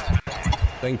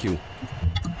 Thank you.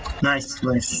 Nice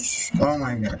flash. Oh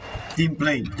my god. Team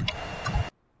play.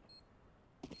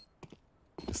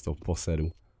 Z toho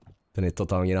posedu. Ten je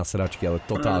totálně na sračky, ale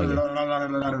totálně.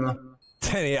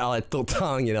 Ten je ale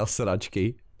totálně na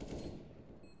sračky.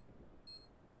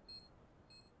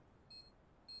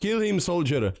 Kill him,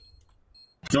 soldier.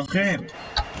 Kill him.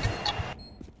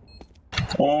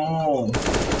 Oh.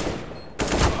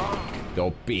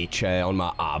 Do piče, on má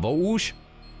AVO už?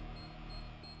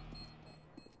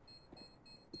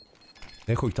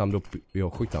 Nechoď tam do jo,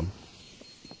 choď tam.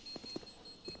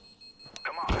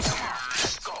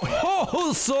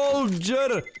 Oh,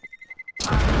 soldier!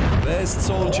 Best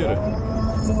soldier.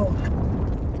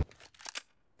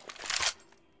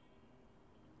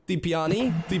 Ty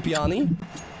pijany? Ty pijany?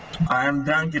 I am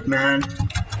drunk it, man.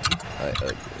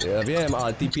 Já vím,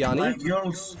 ale ty pijany? My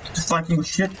girls fucking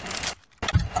shit.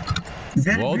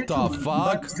 Very What the beautiful,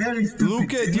 fuck? but very stupid.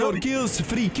 Look at your kills,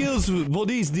 3 kills, what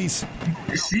is this?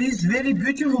 She's very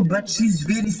beautiful, but she's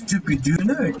very stupid, do you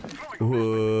know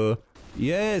it?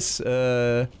 Yes,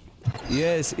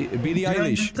 yes, Billie Do you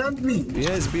Eilish. understand me?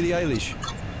 Yes, Billie Eilish.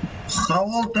 How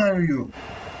old are you?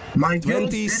 My girl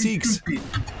is very 26. stupid.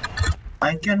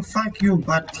 I can fuck you,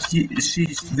 but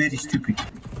she's very stupid.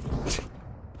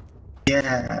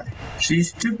 Yeah, she's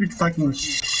stupid fucking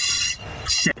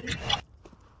shit.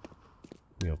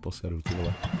 Jo, poseru, ty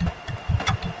vole.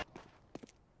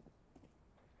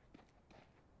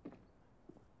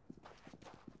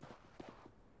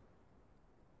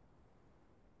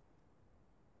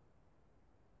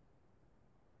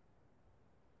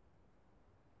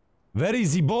 Where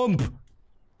is the bomb?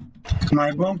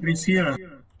 My bomb is here.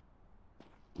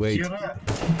 Wait. Here.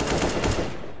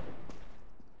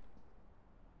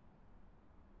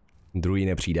 Druhý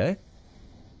nepřijde?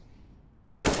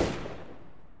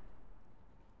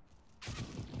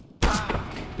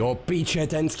 Do piče,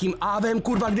 ten s tím AVem,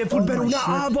 kurva, kde furt berou na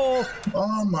AVO?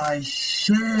 Oh my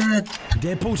shit.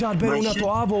 Kde pořád berou My na shit.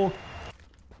 to AVO?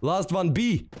 Last one B,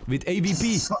 with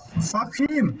AVP.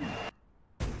 Fuck him.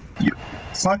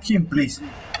 Fuck him, please.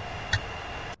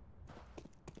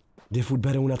 Kde furt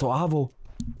berou na to AVO?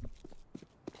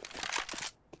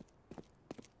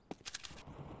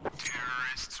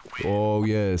 Oh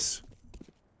yes.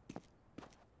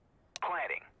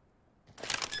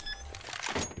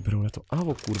 Vyberou na to.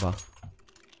 Avo, kurva.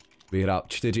 Vyhrá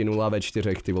 4-0 ve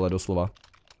 4, ty vole, doslova.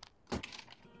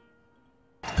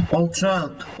 Old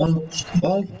child.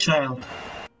 Old child.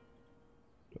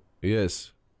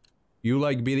 Yes. You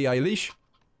like Billie Eilish?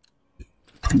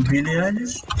 Billie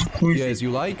Eilish? Who is Yes, it?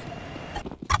 you like?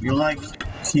 You like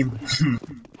him.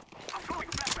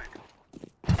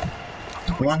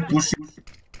 One pushing.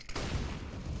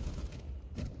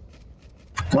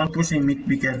 One pushing mid,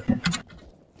 be careful.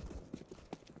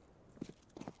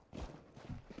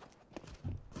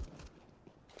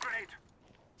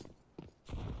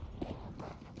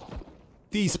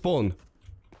 T-spawn.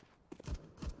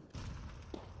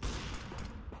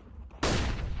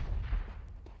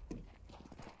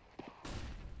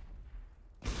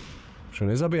 Už ho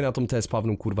nezabije na tom té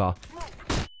spavnu, kurva.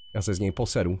 Já se z něj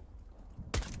poseru.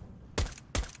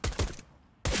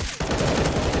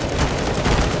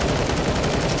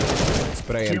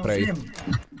 Spray and pray.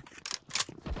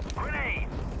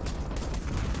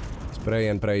 Spray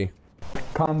and pray.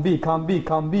 Come B, come B,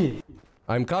 come B.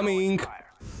 I'm coming.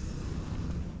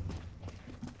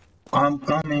 I'm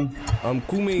coming. I'm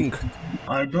coming.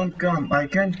 I don't come. I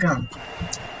can't come.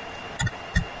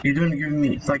 You don't give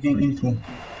me fucking info.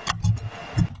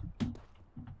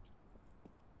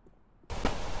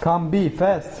 Come B,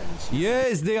 fast.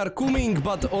 Yes, they are coming,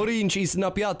 but orange is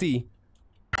napiatý.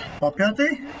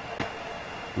 Opiaty?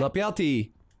 Napiatý.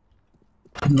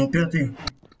 No piaty.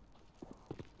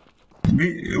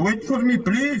 Wait for me,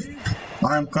 please.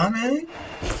 I'm coming.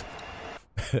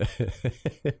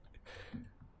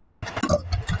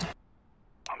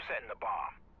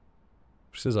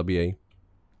 Už se zabíjej.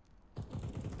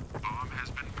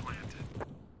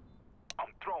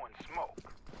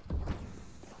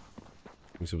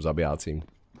 Oni jsou zabijáci.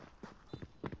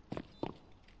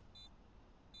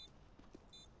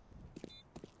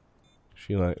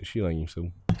 Šílení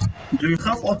jsou. Do you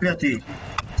have opiaty?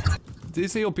 Ty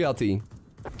jsi opiatý.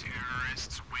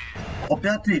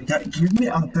 Opiaty, give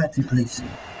me opiaty, please.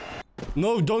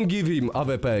 No, don't give him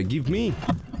AWP, give me.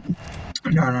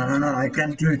 No, I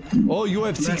can't do it. Oh, you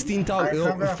have 16,000. I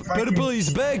have a Purple is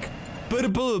back.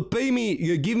 Purple, pay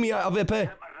me. Give me AWP.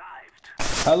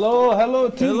 Hello,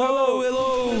 team. Hello.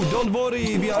 Don't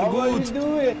worry, we are How are you good.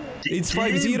 doing? It's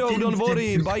 5-0, don't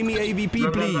worry. Buy me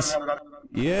AVP, please.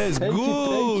 Yes,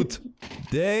 good.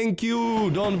 Thank you.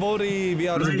 Don't worry, we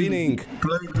are winning.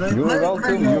 You're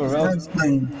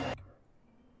welcome.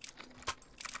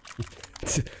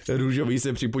 Růžový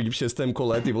se připojí v 6.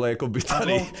 kole, ty vole, jako by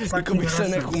tady, jako by se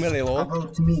nechumililo.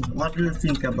 About me, what do you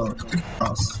think about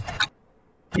us?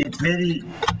 It very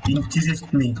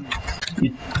interests me.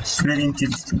 It's very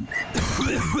interesting.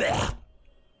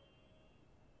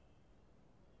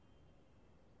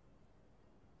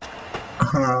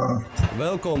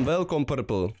 Welcome,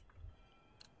 Purple.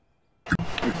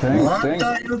 What Thanks.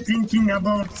 are you thinking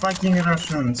about fucking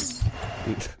Russians?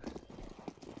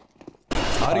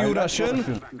 Are you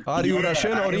Russian? Are you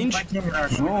Russian, I'm Orange? fucking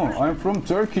Russian. No, I'm from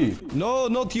Turkey. No,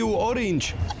 not you,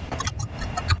 Orange.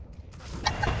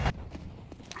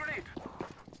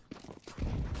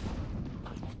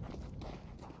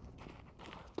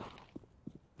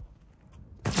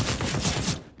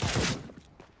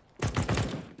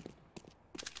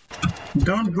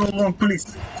 Don't go long,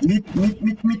 please. Meet.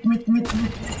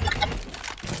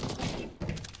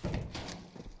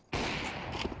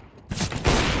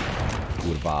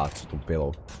 Kurva, co to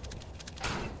bylo?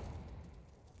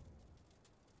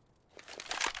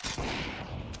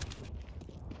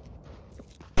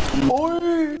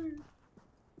 Oi!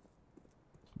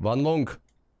 One long.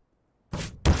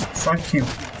 Fuck him.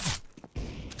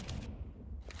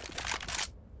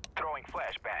 Throwing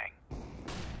flashbang.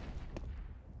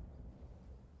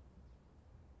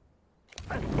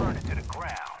 Let's burn it to the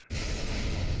ground.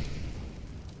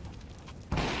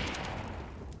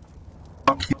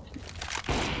 Fuck him.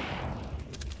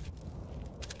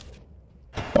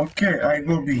 Okay, I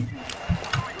go B.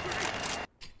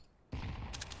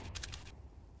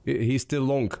 He's still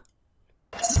long.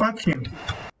 Fuck him.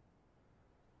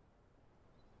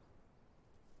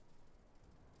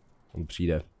 On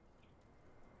přijde.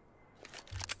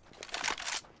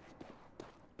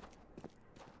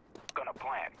 Gonna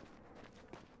plant.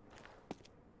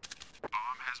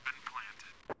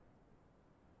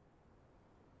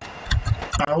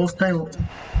 I will stay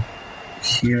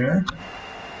here.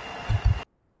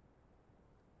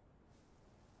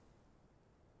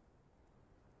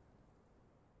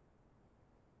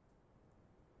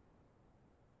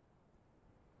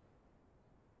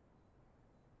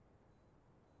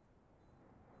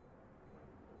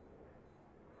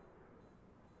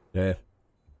 Je.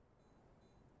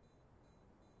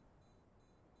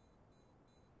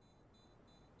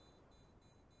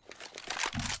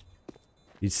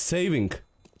 He's saving.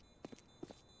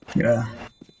 Yeah.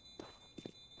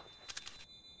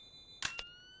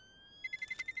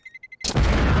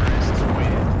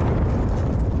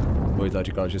 Vojta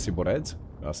říkal, že jsi borec?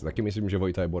 Já si taky myslím, že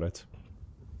Vojta je borec.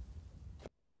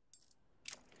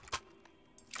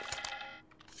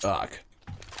 Tak.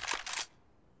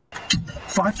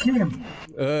 Fuck him.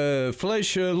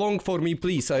 Flash long for me,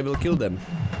 please. I will kill them.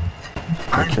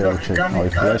 Okay, I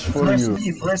flash for you.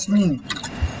 Flash me.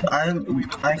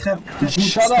 I have.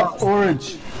 Shut up,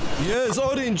 Orange. Yes,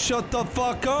 Orange, shut the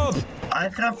fuck up. I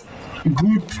have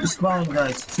good spawn,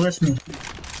 guys. Flash me.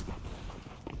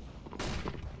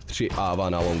 3 AVA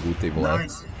na longu, ty vole.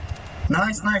 Nice.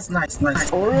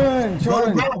 Nice. Orange,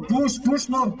 orange. Go,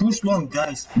 push long,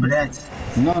 guys. Блять.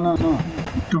 No.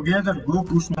 Together, go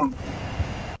push long.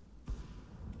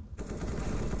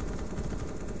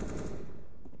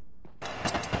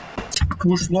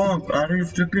 Push long, are you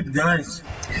stupid, guys?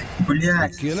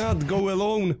 Блять. Cannot go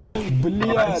alone.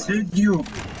 I said you.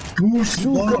 Push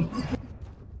long.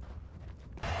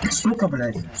 Сука,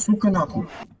 блять. Сука, нахуй.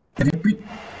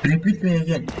 Repeat me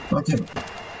again. Okay.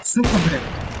 Сука, блять.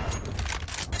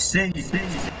 Say it.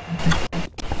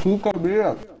 Сука,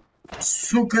 блядь.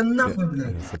 Сука, нахуй,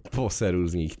 блять. Se poseru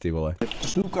z nich, ty vole.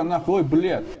 Сука, нахуй,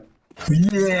 блядь.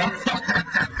 Yeah.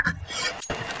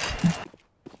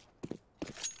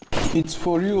 It's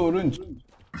for you, Orange.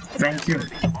 Thank you.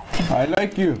 I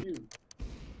like you.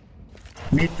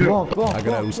 Me too. Tak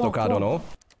hraju stokádo, no.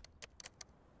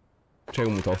 Přeju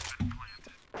mu to.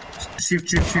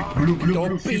 Shift. Blue.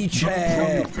 Do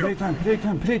píče!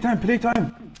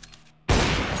 Playtime.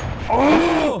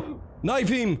 Oh! Knife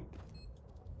him!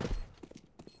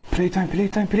 Playtime.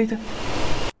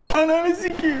 Oh no, I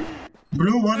see you.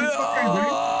 Blue, what the fuck are you doing?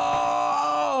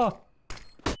 Ah!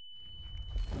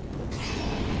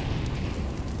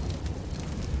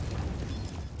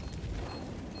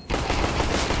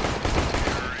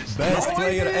 Best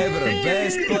player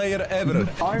ever.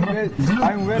 I'm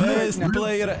red Best right now.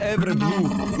 player ever, Blue.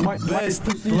 Best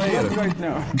pussy is player. red right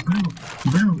now.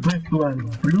 Blue, best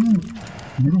one.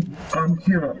 Blue, come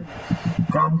here.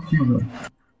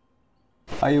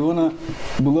 I wanna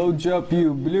blow job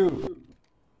you, Blue.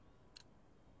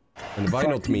 And why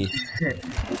not me?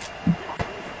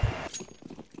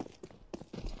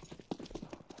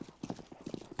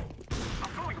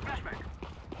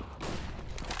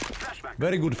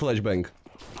 Very good flashbang.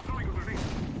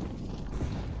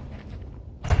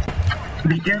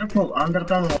 Be careful, under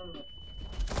tunnel.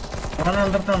 One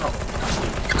under tunnel.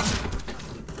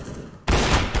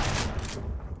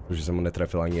 Že jsem mu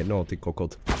netrefil ani jednoho, ty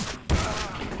kokot.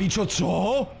 Píčo,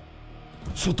 co?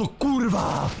 Co to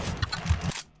kurva?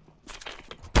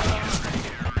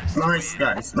 Nice,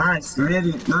 guys. Nice.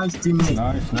 Very nice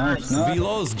teammate. Nice. We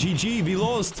lost, GG, we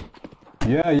lost.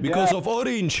 Yeah. Because of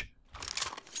Orange.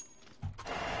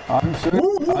 I'm sorry.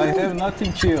 I have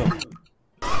nothing kill.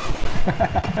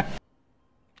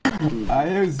 I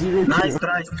have 0 kill.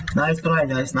 Nice try,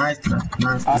 guys. Nice try.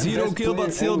 Zero kill,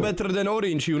 but still better than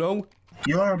Orange, you know?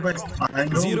 You are best. I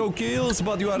know. 0 kills,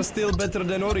 but you are still better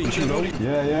than Orange, you know?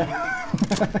 Yeah.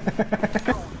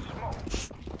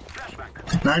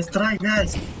 Nice try,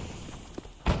 guys.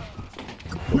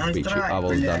 Nice Piči, try.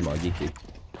 Avo zdarma, díky.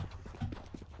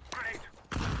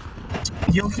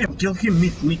 Kill him,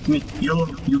 meet.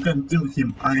 You can kill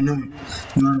him. I know.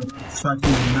 You are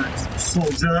fucking nice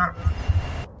soldier.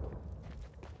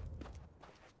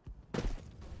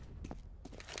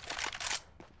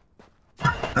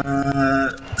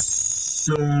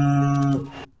 So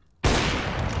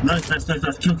nice.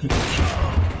 Kill him.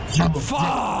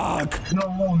 Fuck!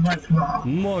 No, nice.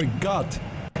 My god.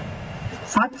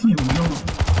 Fuck him, no.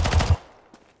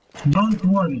 Don't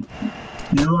worry.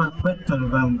 You are better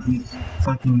than this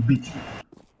fucking bitch.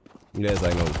 Yes,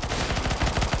 I know.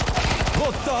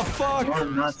 What the fuck? You are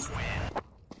not.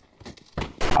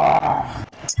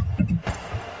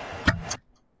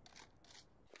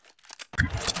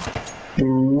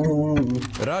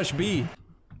 Rush B.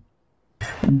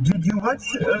 Did you watch?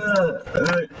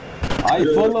 I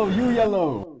follow you,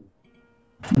 Yellow.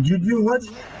 Did you watch?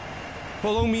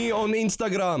 Follow me on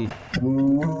Instagram.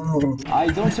 I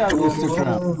don't have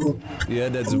Instagram. Yeah,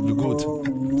 that's good.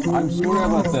 I'm sorry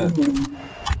about that.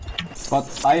 But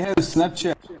I have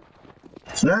Snapchat.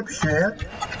 Snapchat?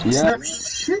 Yeah.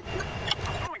 Snapchat?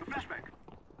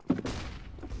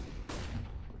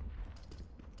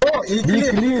 Oh,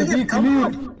 Be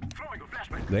clear.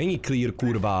 Není clear,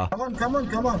 kurva. Come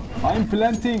on. I'm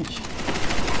planting.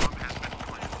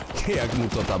 Jak mu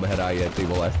to tam hraje, ty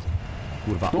vole.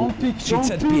 Kurva, Don't pick,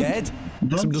 35?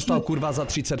 Jsem dostal kurva za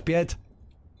 35?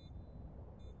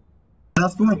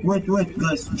 Just wait,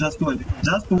 guys. Just wait.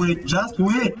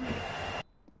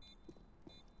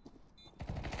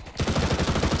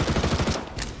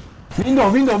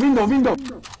 Window.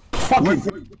 Fuck Wait.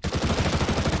 it.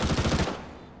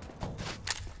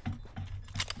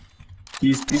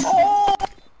 He's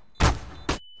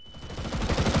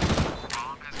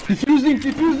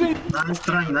Defusing. Nice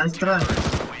try.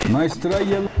 Nice try,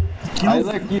 yellow. I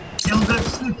like it. Kill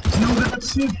that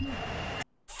shit.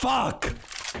 Fuck!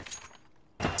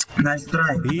 Nice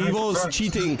try. He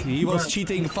was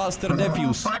cheating faster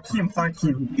defuse. Fuck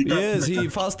him. Yes, he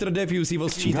faster defuse, he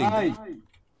was cheating. Guy,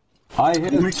 I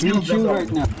have 3 kills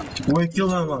right now. We kill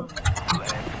him.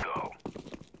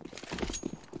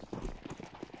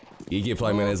 Díky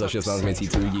Flymane za 16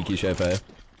 měsíců, díky šéfe.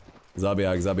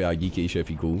 Zabiják, díky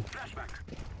šéfíku.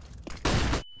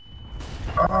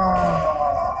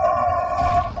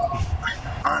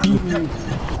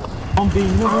 I'm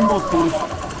being no more.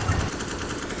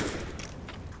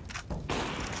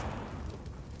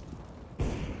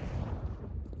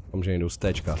 Mám, že jdou z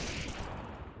téčka.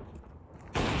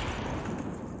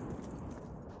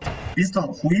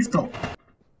 Pistol.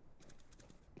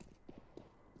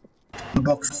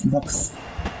 Box.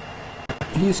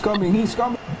 He's coming.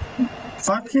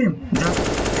 Fuck him.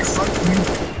 Just fuck him.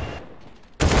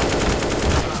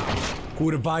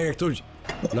 Kurva, jak to...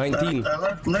 19.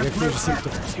 Jak to, že jsem to...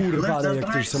 Kurva,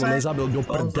 jak to, že jsem ho nezabil do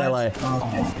prdele.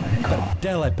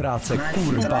 Prdele práce,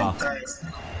 kurva.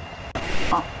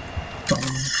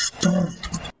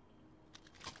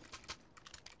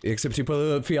 Jak se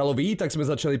připojil fialový, tak jsme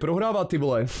začali prohrávat, ty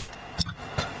vole.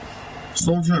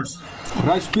 Soldiers.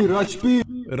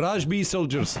 Rush B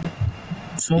soldiers. Díky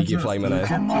Soldiers. Flymane.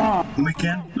 We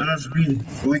can rush B.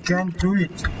 We can do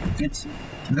it. It's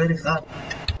very hard.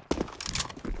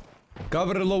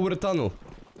 Cover lower tunnel.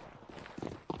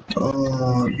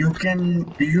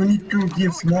 You need to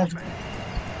give smoke.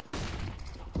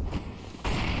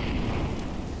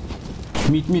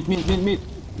 Meet.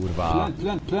 Kurva.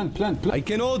 Plant. I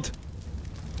cannot.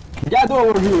 Get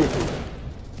over here.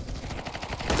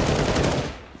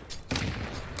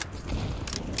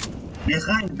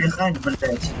 Behind,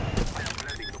 блядь.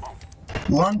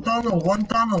 One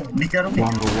tunnel. Be careful.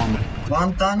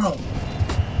 One tunnel.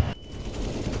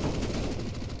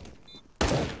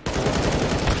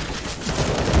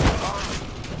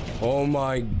 Oh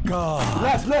my god.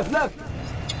 Left.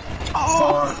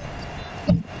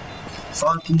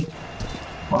 Fucking.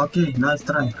 Okay, nice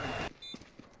try.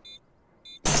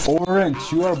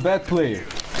 Orange, you are a bad player.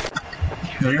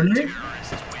 Really?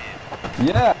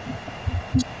 Yeah.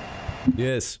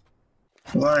 Yes.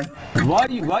 Why?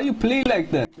 Why you play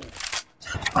like that?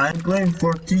 I'm playing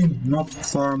for team, not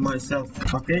for myself,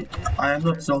 okay? I am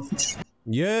not selfish.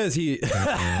 Yes, he...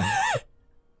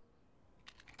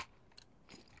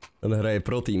 On hraje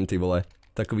pro tým, ty vole.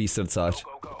 Takový srdcář.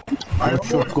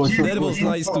 That was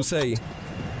nice to say.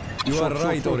 You are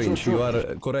right, Orange, you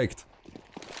are correct.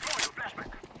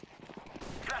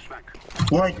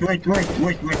 Wait,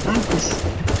 don't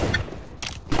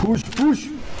push. Push.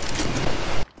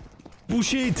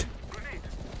 Push it!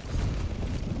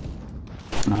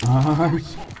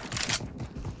 Nice.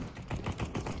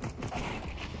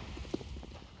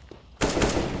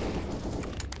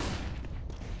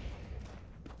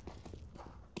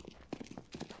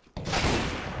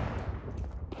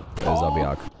 To je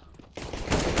zabiják.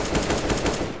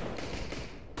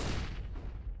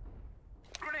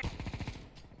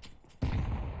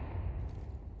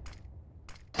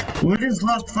 What is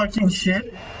last fucking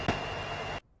shit?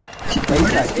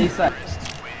 A-side.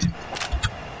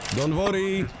 Don't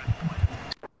worry.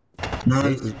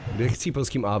 Nice. Kde chcípil s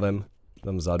tím ávem?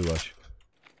 Tam vzadu až.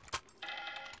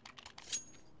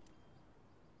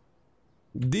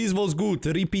 This was good,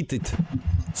 repeat it.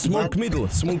 Smoke middle.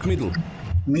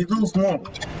 Middle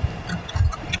smoke.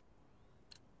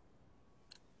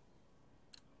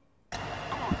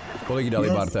 Kolik dali,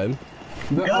 Yes. Bartem?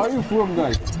 Where are you from,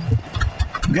 guys?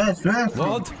 Guys, where?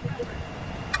 What?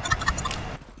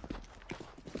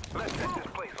 Let's set this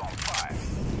place on fire.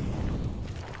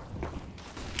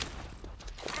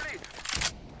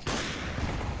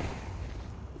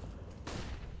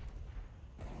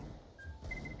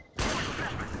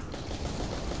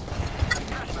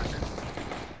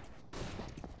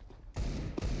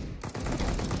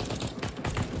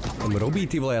 Tam robí,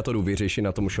 ty vole, já to jdu vyřešit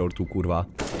na tom shortu, kurva.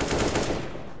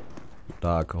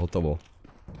 Tak, hotovo.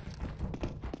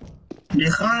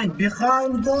 Behind,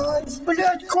 guys,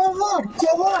 блядь, cover.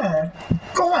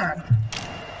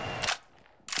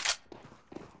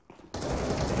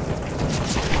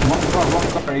 One car.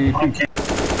 Okay.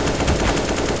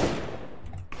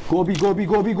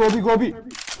 Gobi.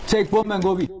 Take bomb and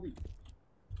go B.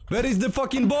 Where is the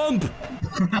fucking bomb?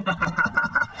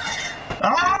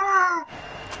 Ah!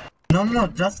 No,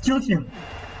 just kill him.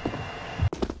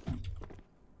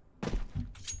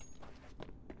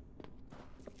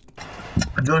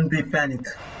 Don't be panic.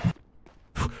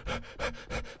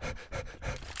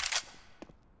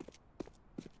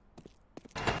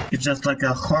 It's just like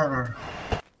a horror.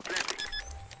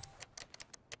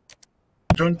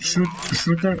 Don't shoot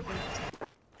her.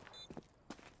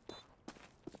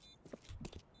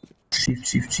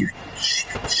 Shift.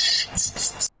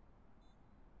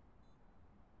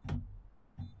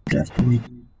 Left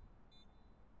wing.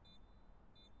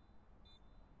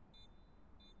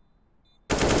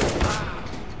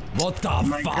 What the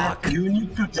My fuck? God, you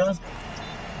need to just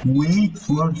wait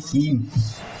for him.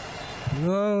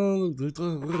 No,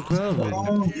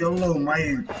 Oh, yellow,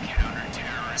 my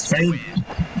same.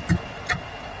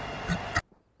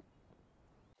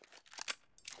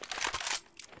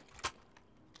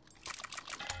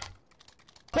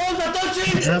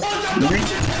 Just wait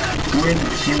when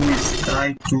he will try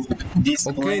to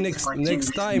destroy. okay, next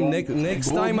time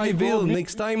I will.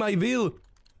 Next time I will.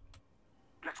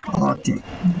 Okay,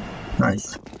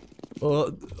 nice.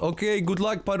 Okay, good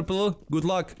luck, Purple. Good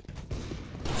luck.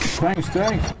 Thanks.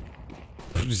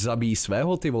 Zabij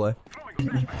svého, ty vole.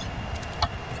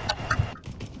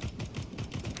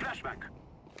 Flashback.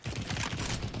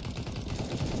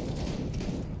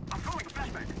 I'm throwing a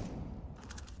flashback.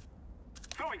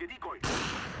 Throwing a decoy.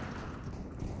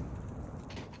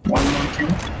 One more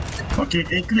kill. Okay,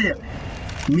 A clear.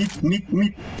 Mid. A.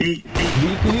 Be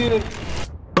clear.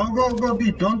 Go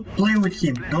B. Don't play with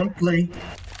him. Don't play.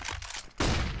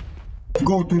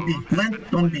 Go to B. Land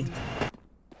on B.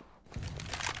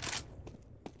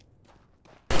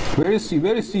 Where is he?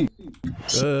 Mid,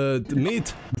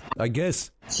 I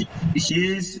guess. He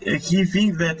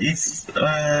thinks that it's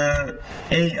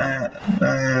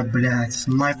блядь,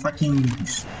 my fucking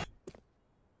English.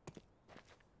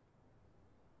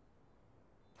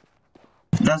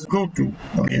 Let's go to.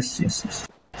 Oh yes. He's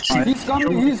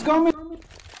coming.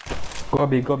 Go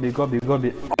B. Shift. Go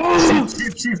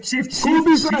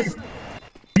B fast.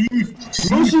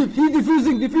 No shift. He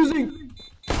defusing.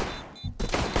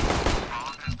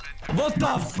 What the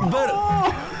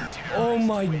Oh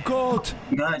my god!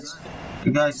 Guys,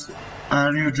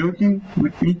 are you joking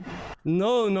with me?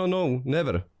 No,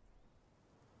 never.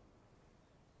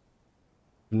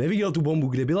 Neviděl tu bombu,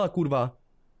 kde byla, kurva?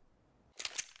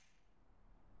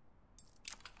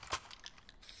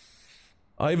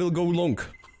 I will go long.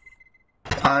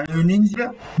 Are you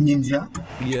ninja? Ninja?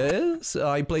 Yes,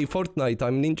 I play Fortnite,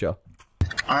 I'm ninja.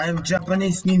 I am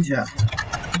Japanese ninja.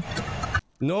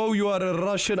 No, you are a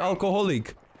Russian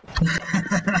alcoholic.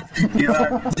 You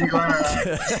are.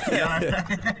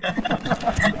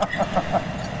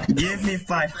 Give me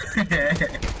 5.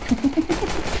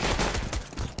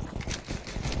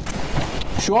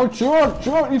 Short,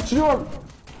 it's short.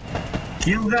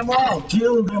 Kill them all,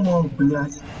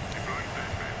 блядь.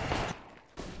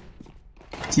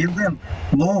 Kill them.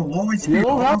 Low HP, Low,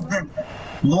 all of them.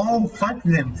 Low, fuck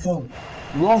them, fall.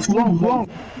 Long.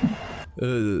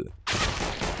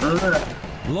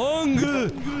 Long!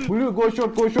 Blue, go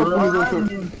short, Blue, go short.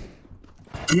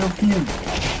 Kill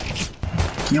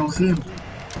him.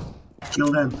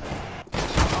 Kill them.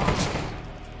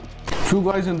 2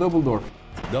 guys in double door.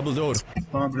 Double door.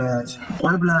 Ой, блядь.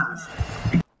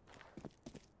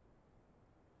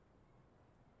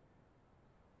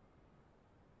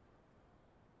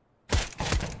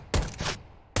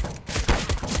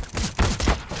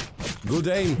 Good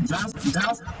aim.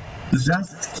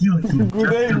 Just kill him.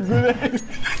 Good aim.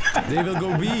 They will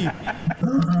go B.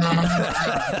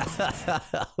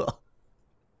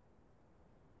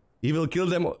 He will kill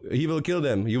them.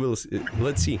 You will.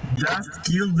 Let's see. Just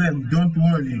kill them. Don't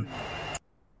worry.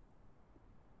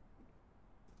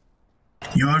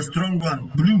 You are strong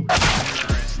one. Blue.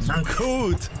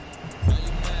 Good.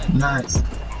 Nice.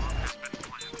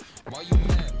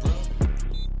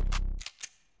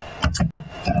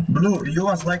 Blue, you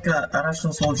was like a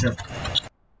Russian soldier.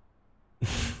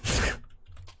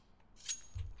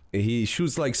 He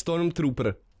shoots like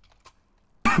stormtrooper.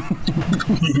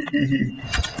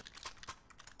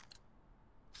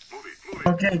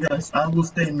 Okay, guys, I will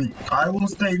stay mid.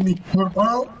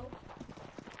 Purple.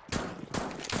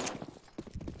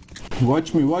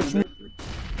 Watch me.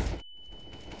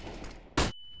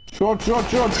 Short.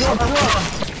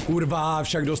 Kurva,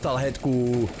 však dostal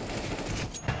headku.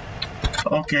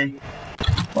 Okay.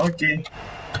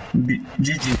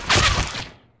 GG.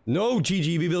 No,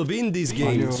 GG, we will win this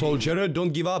game. Soldier,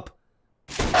 don't give up.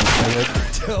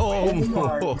 Oh,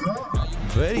 my God.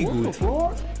 very good.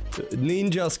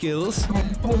 Ninja skills.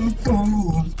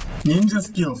 Ninja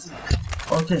skills.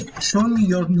 Okay, show me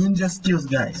your ninja skills,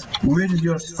 guys. Where is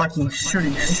your fucking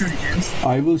shurikens?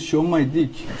 I will show my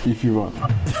dick if you want.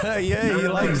 Yeah, he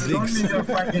likes Show dicks. me your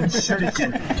fucking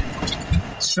shuriken.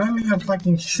 Show me your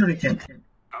fucking shuriken.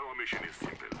 Our mission is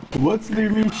simple. What do you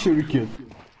mean shuriken?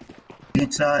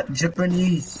 It's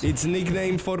Japanese. It's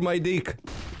nickname for my dick.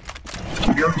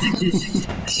 Your dick is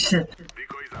shit.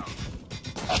 Decoy is out.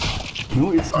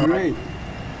 No, it's great.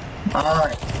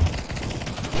 Alright.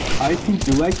 I think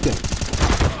you like that.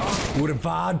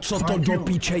 Kurva, co to do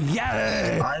piče je?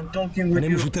 I'm talking with you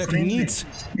Nemůžu trefit friendly. nic.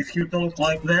 If you talk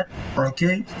like that,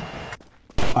 okay?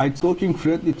 I'm talking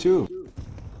friendly too.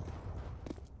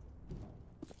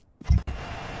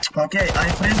 Okay,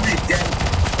 I'm friendly.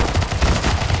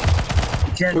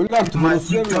 Can Öyle artık, my bunu dick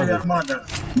to your söylüyorum. mother.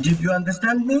 Did you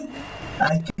understand me?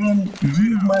 I can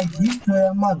give my dick to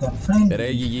your mother. Friendly.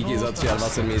 Regi, díky za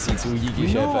 23 měsíců, díky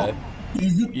šéfe.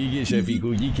 Is it? Díky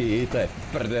šéfíku, díky, to je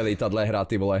v prdeli tahle hra,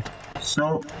 ty vole.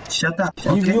 So, shut up,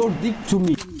 Give okay? your dick to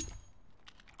me.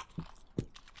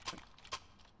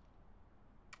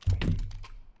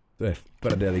 To je v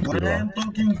prdeli, When kurva. I'm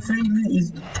talking friendly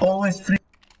is always free.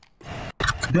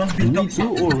 Don't be Me toxic.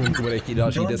 too, Orange. Bude chtít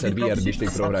další 10 výher, když teď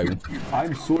prohraju.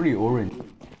 I'm sorry, Orange.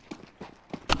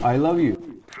 I love you.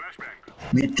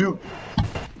 Flashbang. Me too.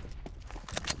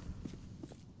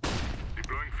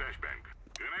 Deploying flashbang.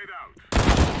 Grenade out.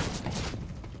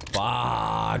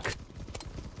 Fuck.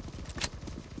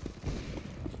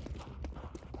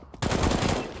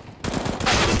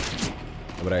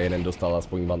 Dobrá, jeden dostal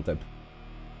aspoň one tap.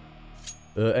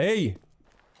 Ej!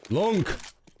 Long!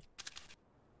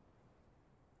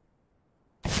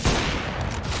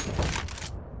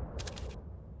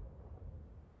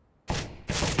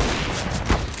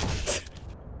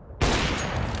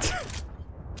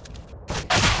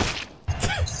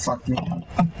 Fuck you.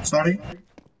 Sorry?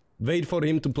 Wait for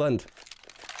him to plant.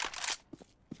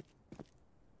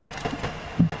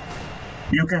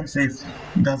 You can save.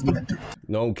 Doesn't matter.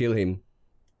 No, kill him.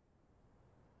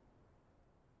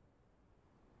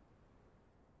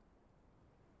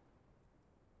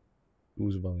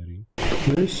 Who's Valerie?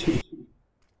 Where is she?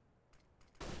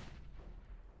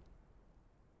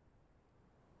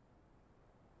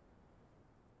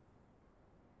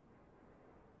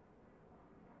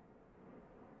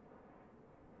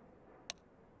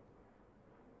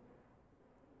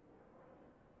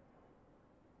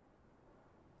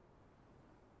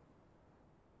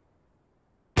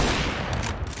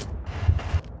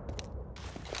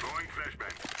 Throwing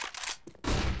flashbang.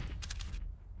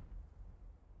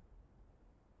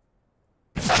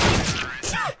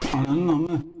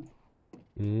 No.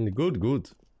 Good, good.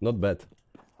 Not bad.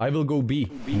 I will go B.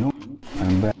 No,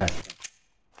 I'm back.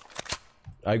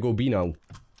 I go B now.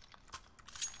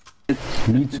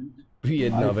 Me too.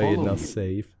 1v1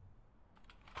 save.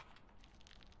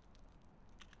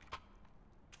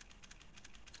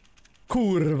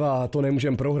 Kurva, to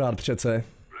nemůžem prohrát přece.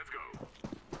 Let's go.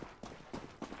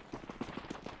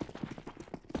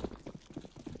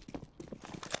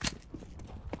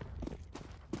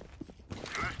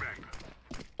 Flashbang.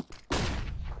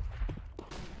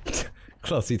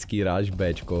 Klasický ráž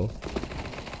Bčko.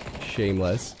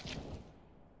 Shameless.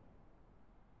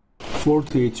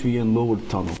 40 HP and lower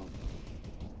tunnel.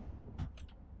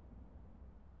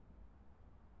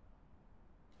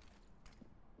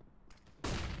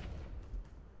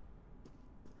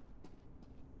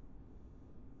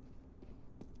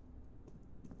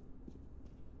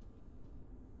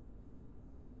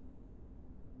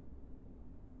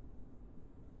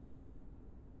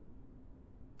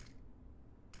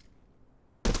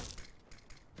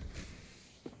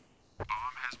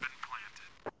 Bomb has been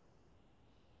planted.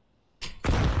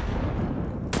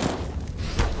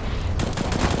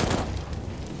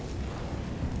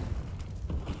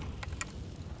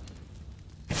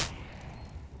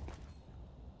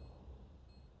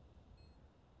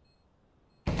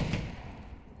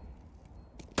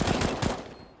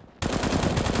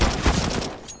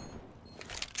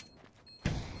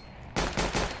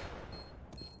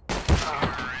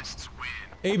 Terrorists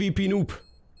win. AVP noob.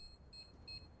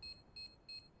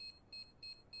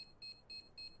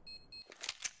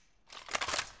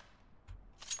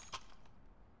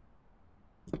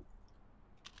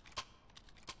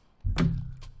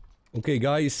 Okay,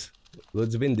 guys,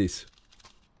 let's win this.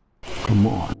 Come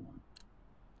on.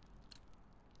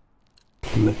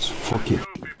 Let's fuck it.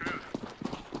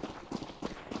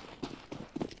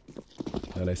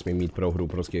 Já nesmím mít prohru,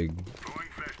 prostě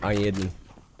ani jednu.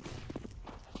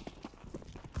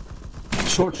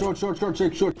 Short,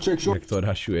 check, short. Jak to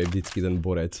rašuje vždycky ten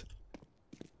borec.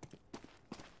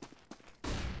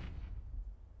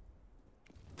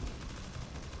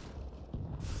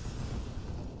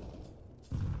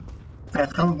 I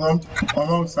have bomb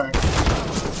alongside.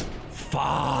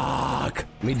 Fuck!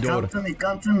 Mid door.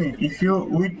 Come to me. If you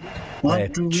would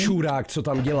want to win, Čurák, co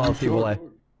tam dělal, ty vole.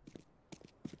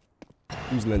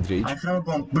 Use I Rage. have a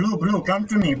bomb. Blue, come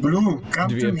to me. Blue, come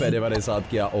to Dvě me.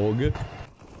 P90 a OG.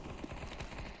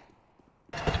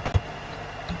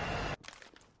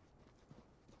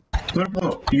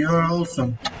 Purple, you are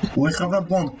awesome. We have a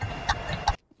bomb.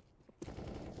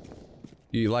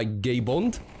 You like gay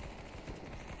Bond?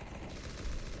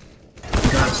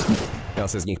 Guys, Já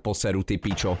se z nich poseru, ty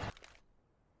pičo.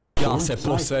 Já se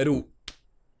poseru.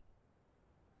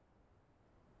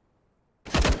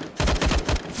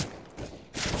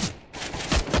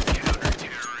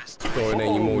 To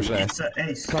není možné. it's an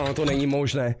ace. Kámo, to není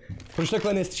možné. Proč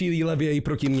takhle nestřílí levěji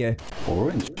proti mně?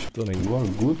 Orange, To není. you are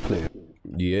a good player.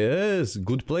 Yes,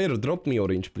 good player, drop me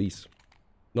orange, please.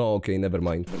 No, okay, never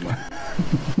mind.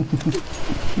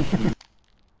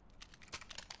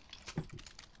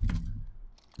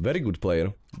 Very good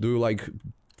player. Do you like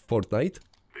Fortnite?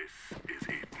 This is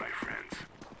it, my friends.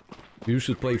 You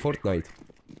should play Fortnite.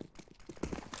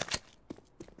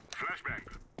 Flashbang.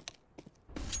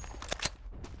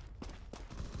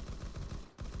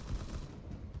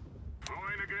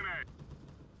 Throwing a grenade.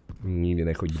 Nikdy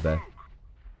nechodí B.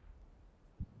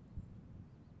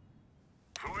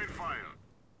 Throwing fire.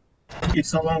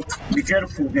 It's a long. Be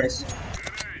careful, guys.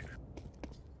 Grenade.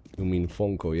 You mean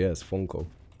Fonko, yes, Fonko.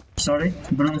 Sorry,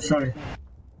 Blue, sorry.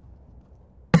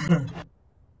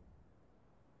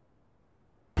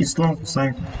 It's long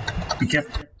side. Be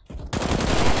careful.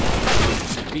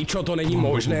 Pičo, to není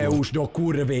možné už do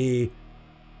kurvy.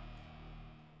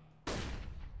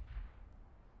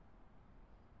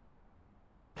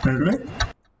 Really?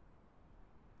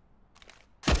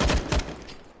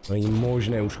 To není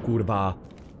možné už, kurva.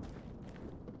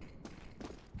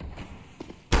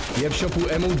 Je v shopu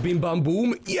emote Bim Bam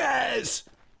Boom? Yes!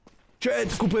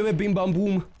 Chat, kupujeme Bim Bam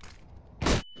Boom.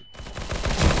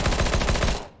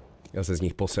 Já se z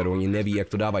nich poseru, oni neví, jak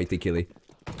to dávají ty killy.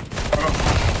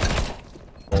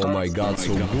 Oh my god,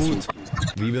 so good.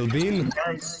 We will win.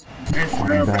 Guys,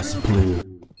 I'm best player.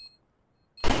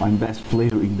 I'm best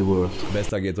player in the world. Bez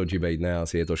tak je to G-bait, ne,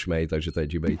 asi je to šmej, takže to je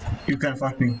G-bait. you can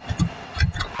fuck me.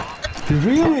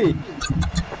 Really?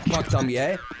 Pak tam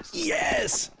je?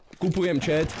 Yes! Kupujem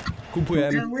chat, We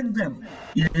kupujem. can win them.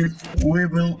 If we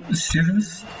will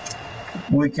serious,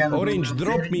 we can. Orange,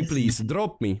 drop me please,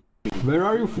 drop me. Where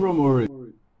are you from, Orange?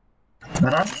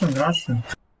 Russian.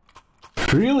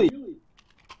 Really?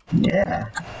 Yeah.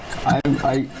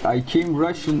 I came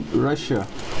Russia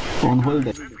on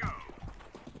holiday.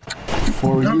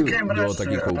 For Don't you. come Jo,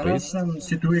 taky Russia. koupit. Russian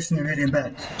situation very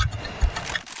bad.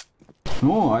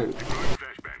 No,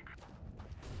 Flashbang.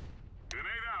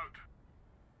 Grenade out.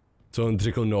 Co on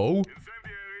řekl no?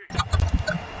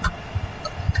 Incendiary.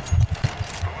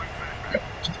 Throwing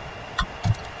flashbang.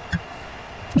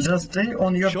 Just stay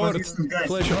on your Short, position, guys.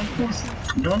 flash.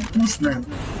 Don't push them.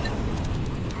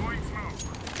 Throwing smoke.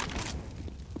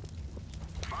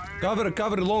 Fire.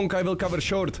 Cover long, I will cover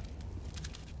short.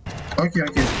 Okay.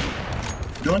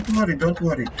 Don't worry.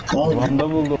 one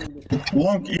double door.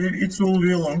 Long, it will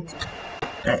be long.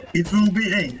 It will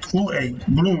be A, full A.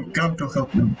 Blue, come to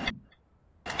help them.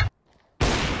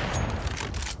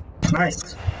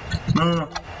 Nice. No.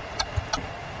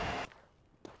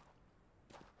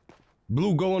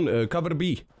 Blue, go on, cover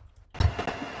B.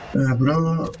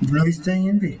 Blue is staying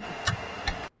in B.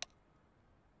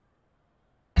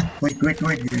 Wait,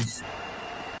 guys.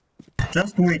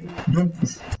 Just wait, don't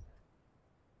push.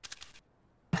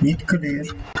 Need clear.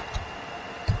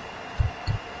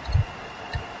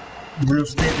 Blue,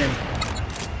 stay there.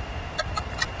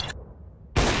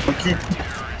 Okay,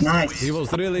 nice. He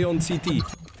was really on CT.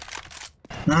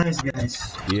 Nice,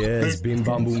 guys. Yes, Bim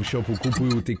Bam Boom shopu,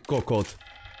 kupuju ty kokot.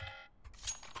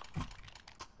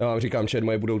 Já vám říkám, chat,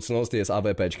 moje budoucnost je s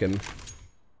AVPčkem.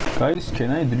 Guys,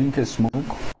 can I drink a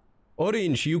smoke?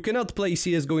 Orange, you cannot play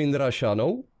CSGO in Russia,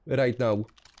 no? Right now.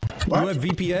 What? You have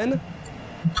VPN?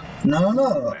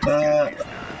 No.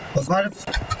 Valve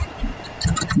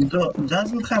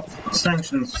doesn't have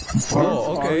sanctions.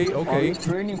 Oh, okay. Are you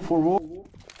training for war?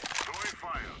 Throwing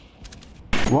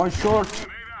fire. One short. Grenade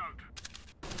out.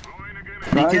 Throwing a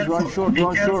grenade. Guys, one short, Be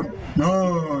one careful. short.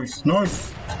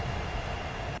 Nice.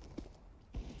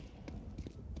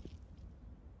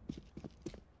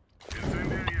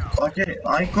 Incendiary out. Okay,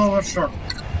 I cover short.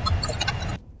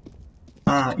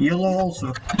 Yellow also.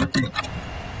 Okay.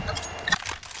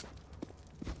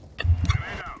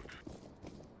 Grenade out.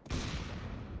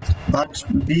 But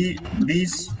B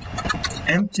is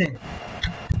empty.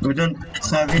 We don't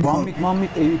have it. One mid,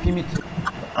 AVP mid.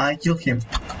 I kill him.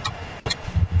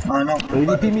 I know.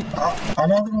 ADP mid.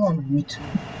 Another one mid.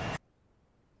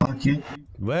 Okay.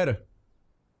 Where?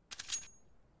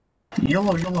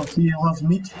 Yellow, he was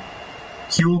mid.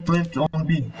 He will plant on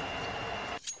B.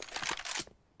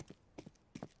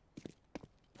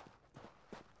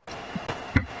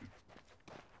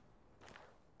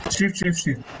 Shift.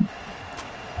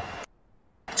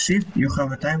 Shift, you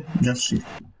have a time, just shift.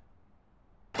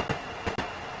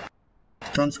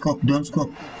 Don't scope.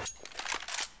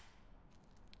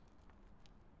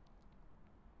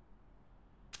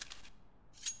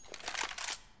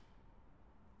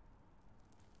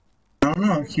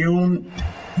 No, he will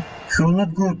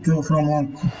not go to from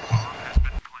long.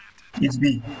 It's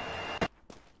B.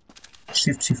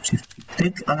 Shift.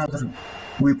 Take another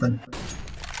weapon.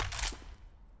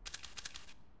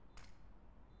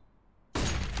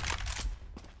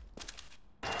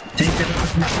 Take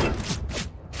another.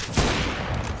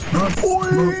 No.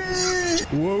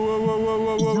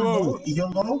 Whoa.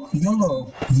 Yellow.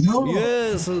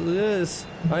 Yes.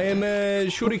 I am a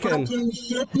shuriken. Fucking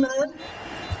shit, man.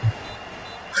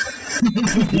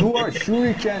 You are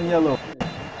shuriken yellow.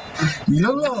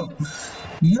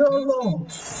 Yellow.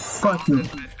 Fuck you.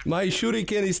 My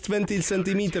shuriken is 20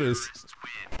 centimeters.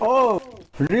 Oh,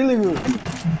 really good.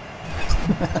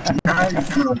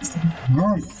 Nice.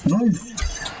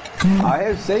 I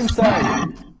have same size.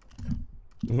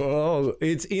 Oh,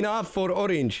 it's enough for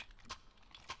orange.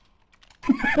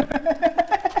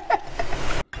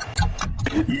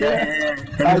 Yeah.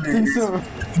 I think so.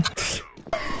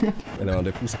 No,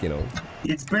 the fusky, no.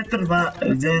 It's better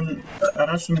than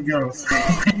Russian girls.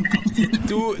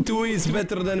 Two is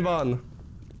better than one.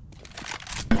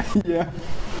 Yeah.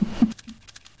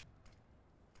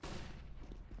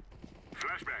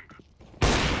 Flashbang.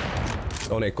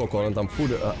 On je koko, on tam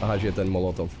furt háže ten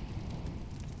molotov.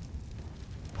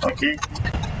 Okay.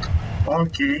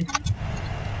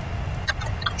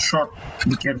 Short.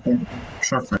 Be careful.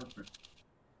 Short.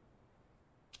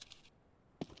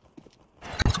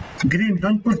 Green,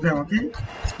 don't push them, okay?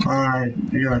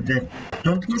 You are dead.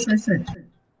 Don't push, I said.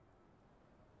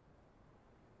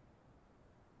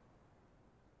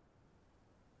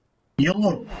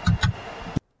 Yellow.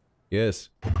 Yes.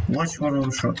 Watch for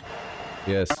the shot.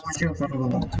 Yes. I'm watching for the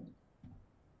long.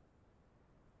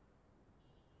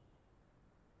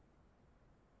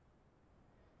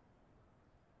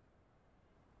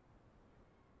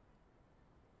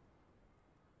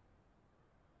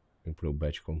 Půjdou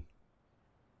Bčkom.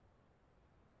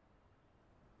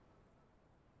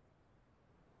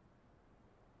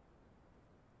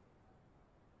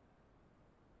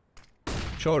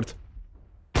 Short.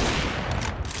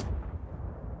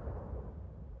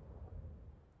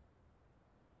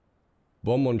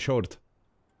 Bomb on short.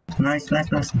 Nice.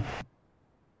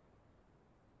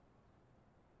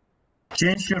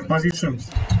 Change your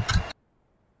positions.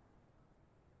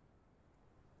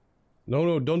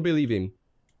 No, don't believe him.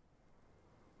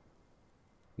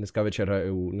 Dneska večer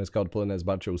hraju, dneska odpoledne s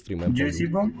Barčou streamem. Do you see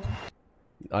bomb?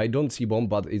 I don't see bomb,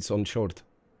 but it's on short.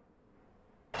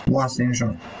 Was in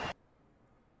short.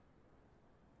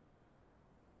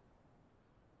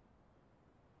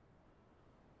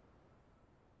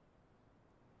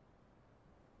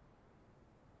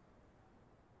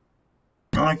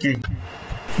 Okay.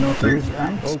 No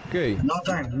time. Okay.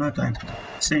 No time.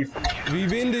 Safe. We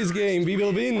win this game, we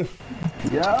will win.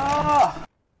 Yeah.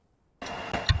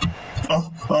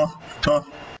 Oh.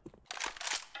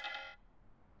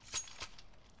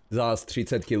 Zás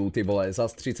 30 kilů, ty vole,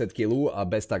 zás 30 kilů a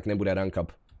bez tak nebude rank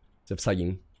up. Se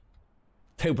vsadím.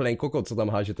 To je úplně kokot, co tam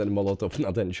háže ten molotov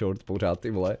na ten short pořád,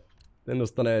 ty vole. Ten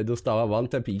dostává one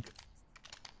tepík.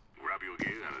 Grab your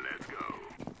gear and let's go.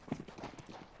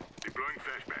 Deploying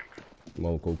flashbang.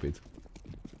 Mohu koupit.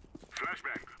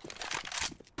 Flashbang.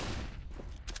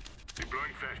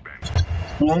 Deploying flashbang.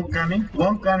 Long coming.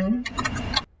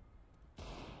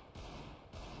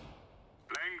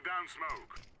 Laying down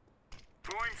smoke.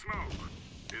 Throwing smoke.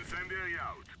 Incendiary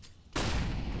out.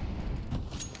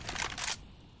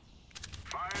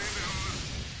 Fire in the hole.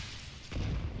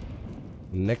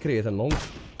 Nekryje ten long.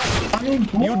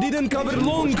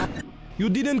 You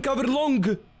didn't cover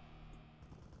long!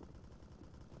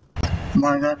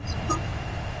 My bad.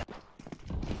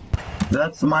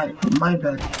 That's my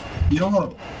bad. Yo.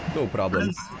 No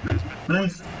problem.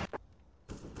 Please.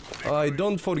 I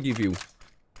don't forgive you.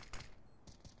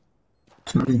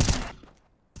 Sorry.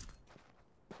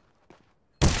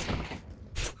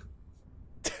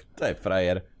 To je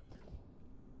frajer.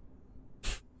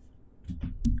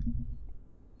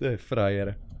 To je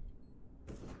frajer.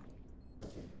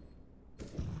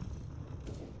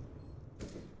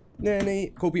 Ne,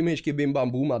 koupíme ještě bim bam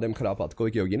boom a jdem chrápat.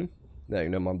 Kolik je hodin? Ne,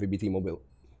 nemám vybitý mobil.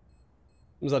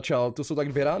 Začal, to jsou tak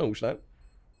 2 ráno už, ne?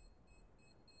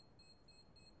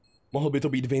 Mohl by to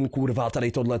být win, kurva,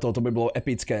 tady tohleto, to by bylo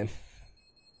epické.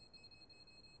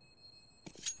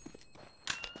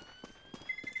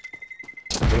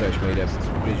 Dobré, šmejde,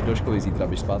 když do školy zítra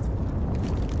běž spát.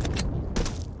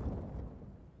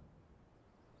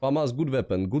 Famas good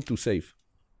weapon, good to save.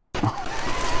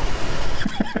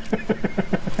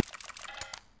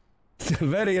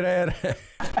 Very rare.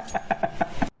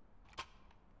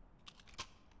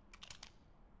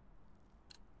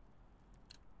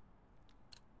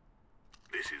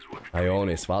 A jo, on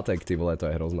je svátek, ty vole, to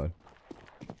je hrozné.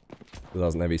 To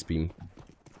zase nevyspím.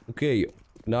 OK,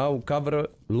 now cover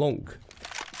long.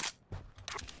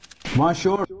 One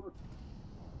short.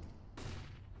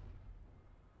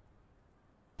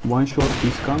 One short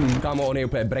is coming. Kámo, on je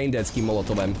úplně braindead s tím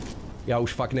molotovem. Já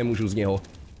už fakt nemůžu z něho.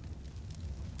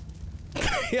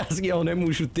 Já z něho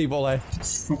nemůžu, ty vole.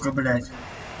 Сука, блядь.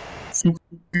 Сука.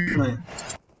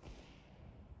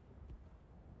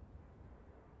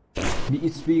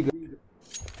 It's big.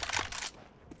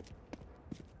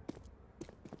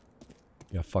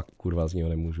 Já fakt kurva z něho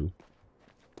nemůžu.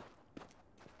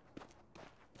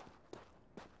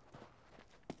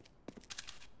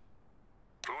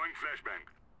 Throwing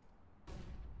flashbang.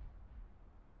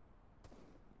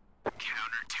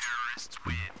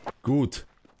 Good.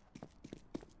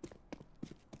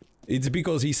 It's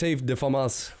because he saved the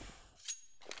FAMAS.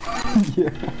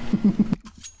 Yeah.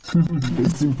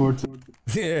 It's important.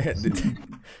 Yeah.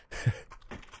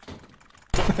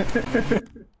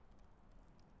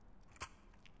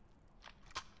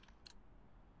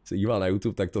 Se dívá na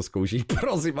YouTube, tak to zkouší.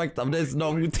 Prosím, ať tam jde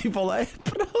znovu, ty vole.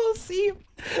 Prosím.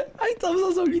 Ať tam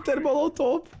zazvoní ten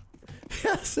molotov.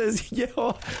 Já se z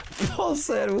něho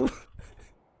poseru.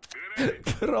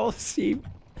 Prosím.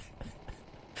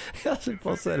 Já se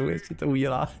poseru, jestli to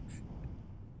udělá.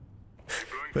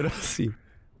 Prosím.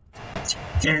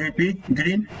 KVP,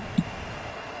 green.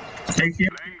 Take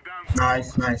him.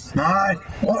 Nice, nice, nice.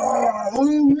 Oh,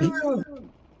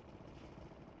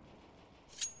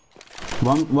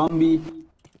 One B.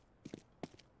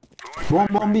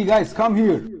 One B, guys, come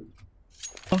here.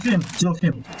 kill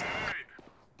him.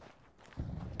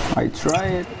 I try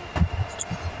it.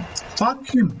 Fuck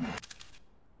him.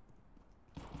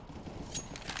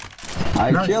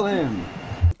 I Nice. kill him.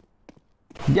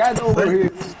 Get over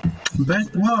here.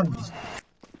 Best one.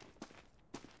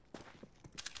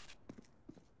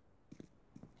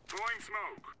 Throwing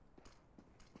smoke.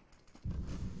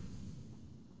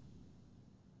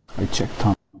 I checked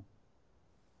Tom.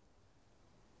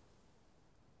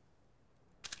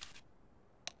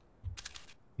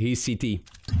 He's CT.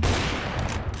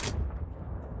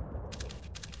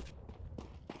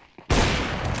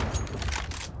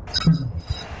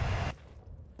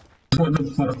 What the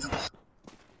fuck?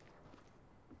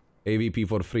 AVP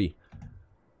for free.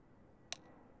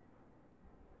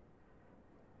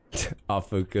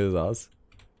 AFK zas.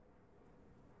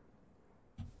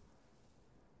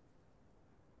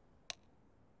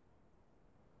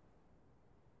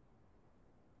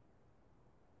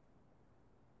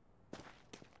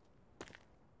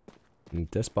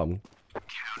 To je spam.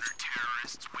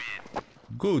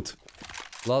 Good.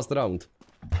 Last round.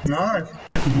 Nice.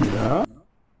 Yeah.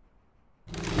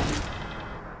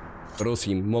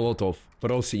 Prosím, molotov,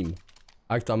 prosím.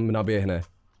 Ať tam naběhne.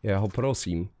 Já ho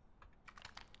prosím.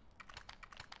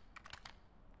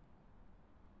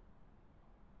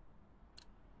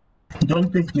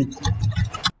 Don't pick me.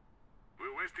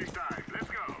 We're wasting time.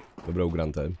 Let's go. Dobrou,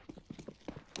 Grante.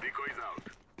 Decoys out.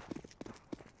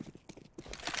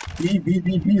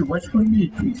 B. Watch for me,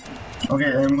 please.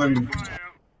 Okay, I'm going. Fire.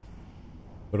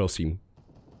 Prosím.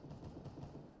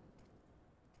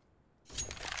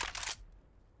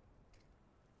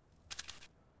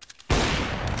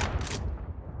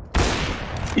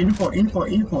 Info.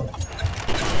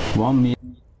 One me.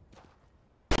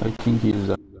 I think he's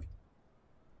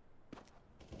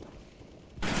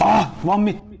one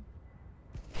me.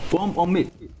 Bomb on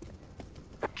me.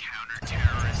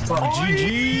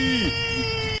 GG!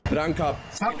 Ranka,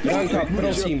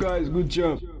 prosím. Guys, good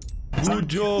job.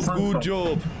 Good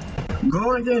job.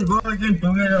 Go again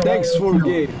together. Thanks for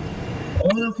game.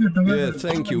 All of you together. Yeah,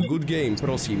 thank you, good game,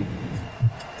 prosím.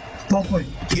 Pokoj.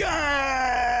 Yes!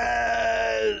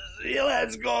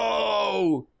 Let's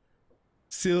go!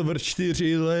 Silver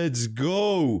 4, let's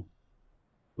go!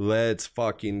 Let's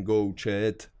fucking go,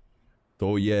 chat.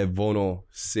 To je ono,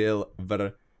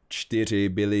 Silver 4,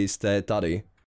 byli jste tady.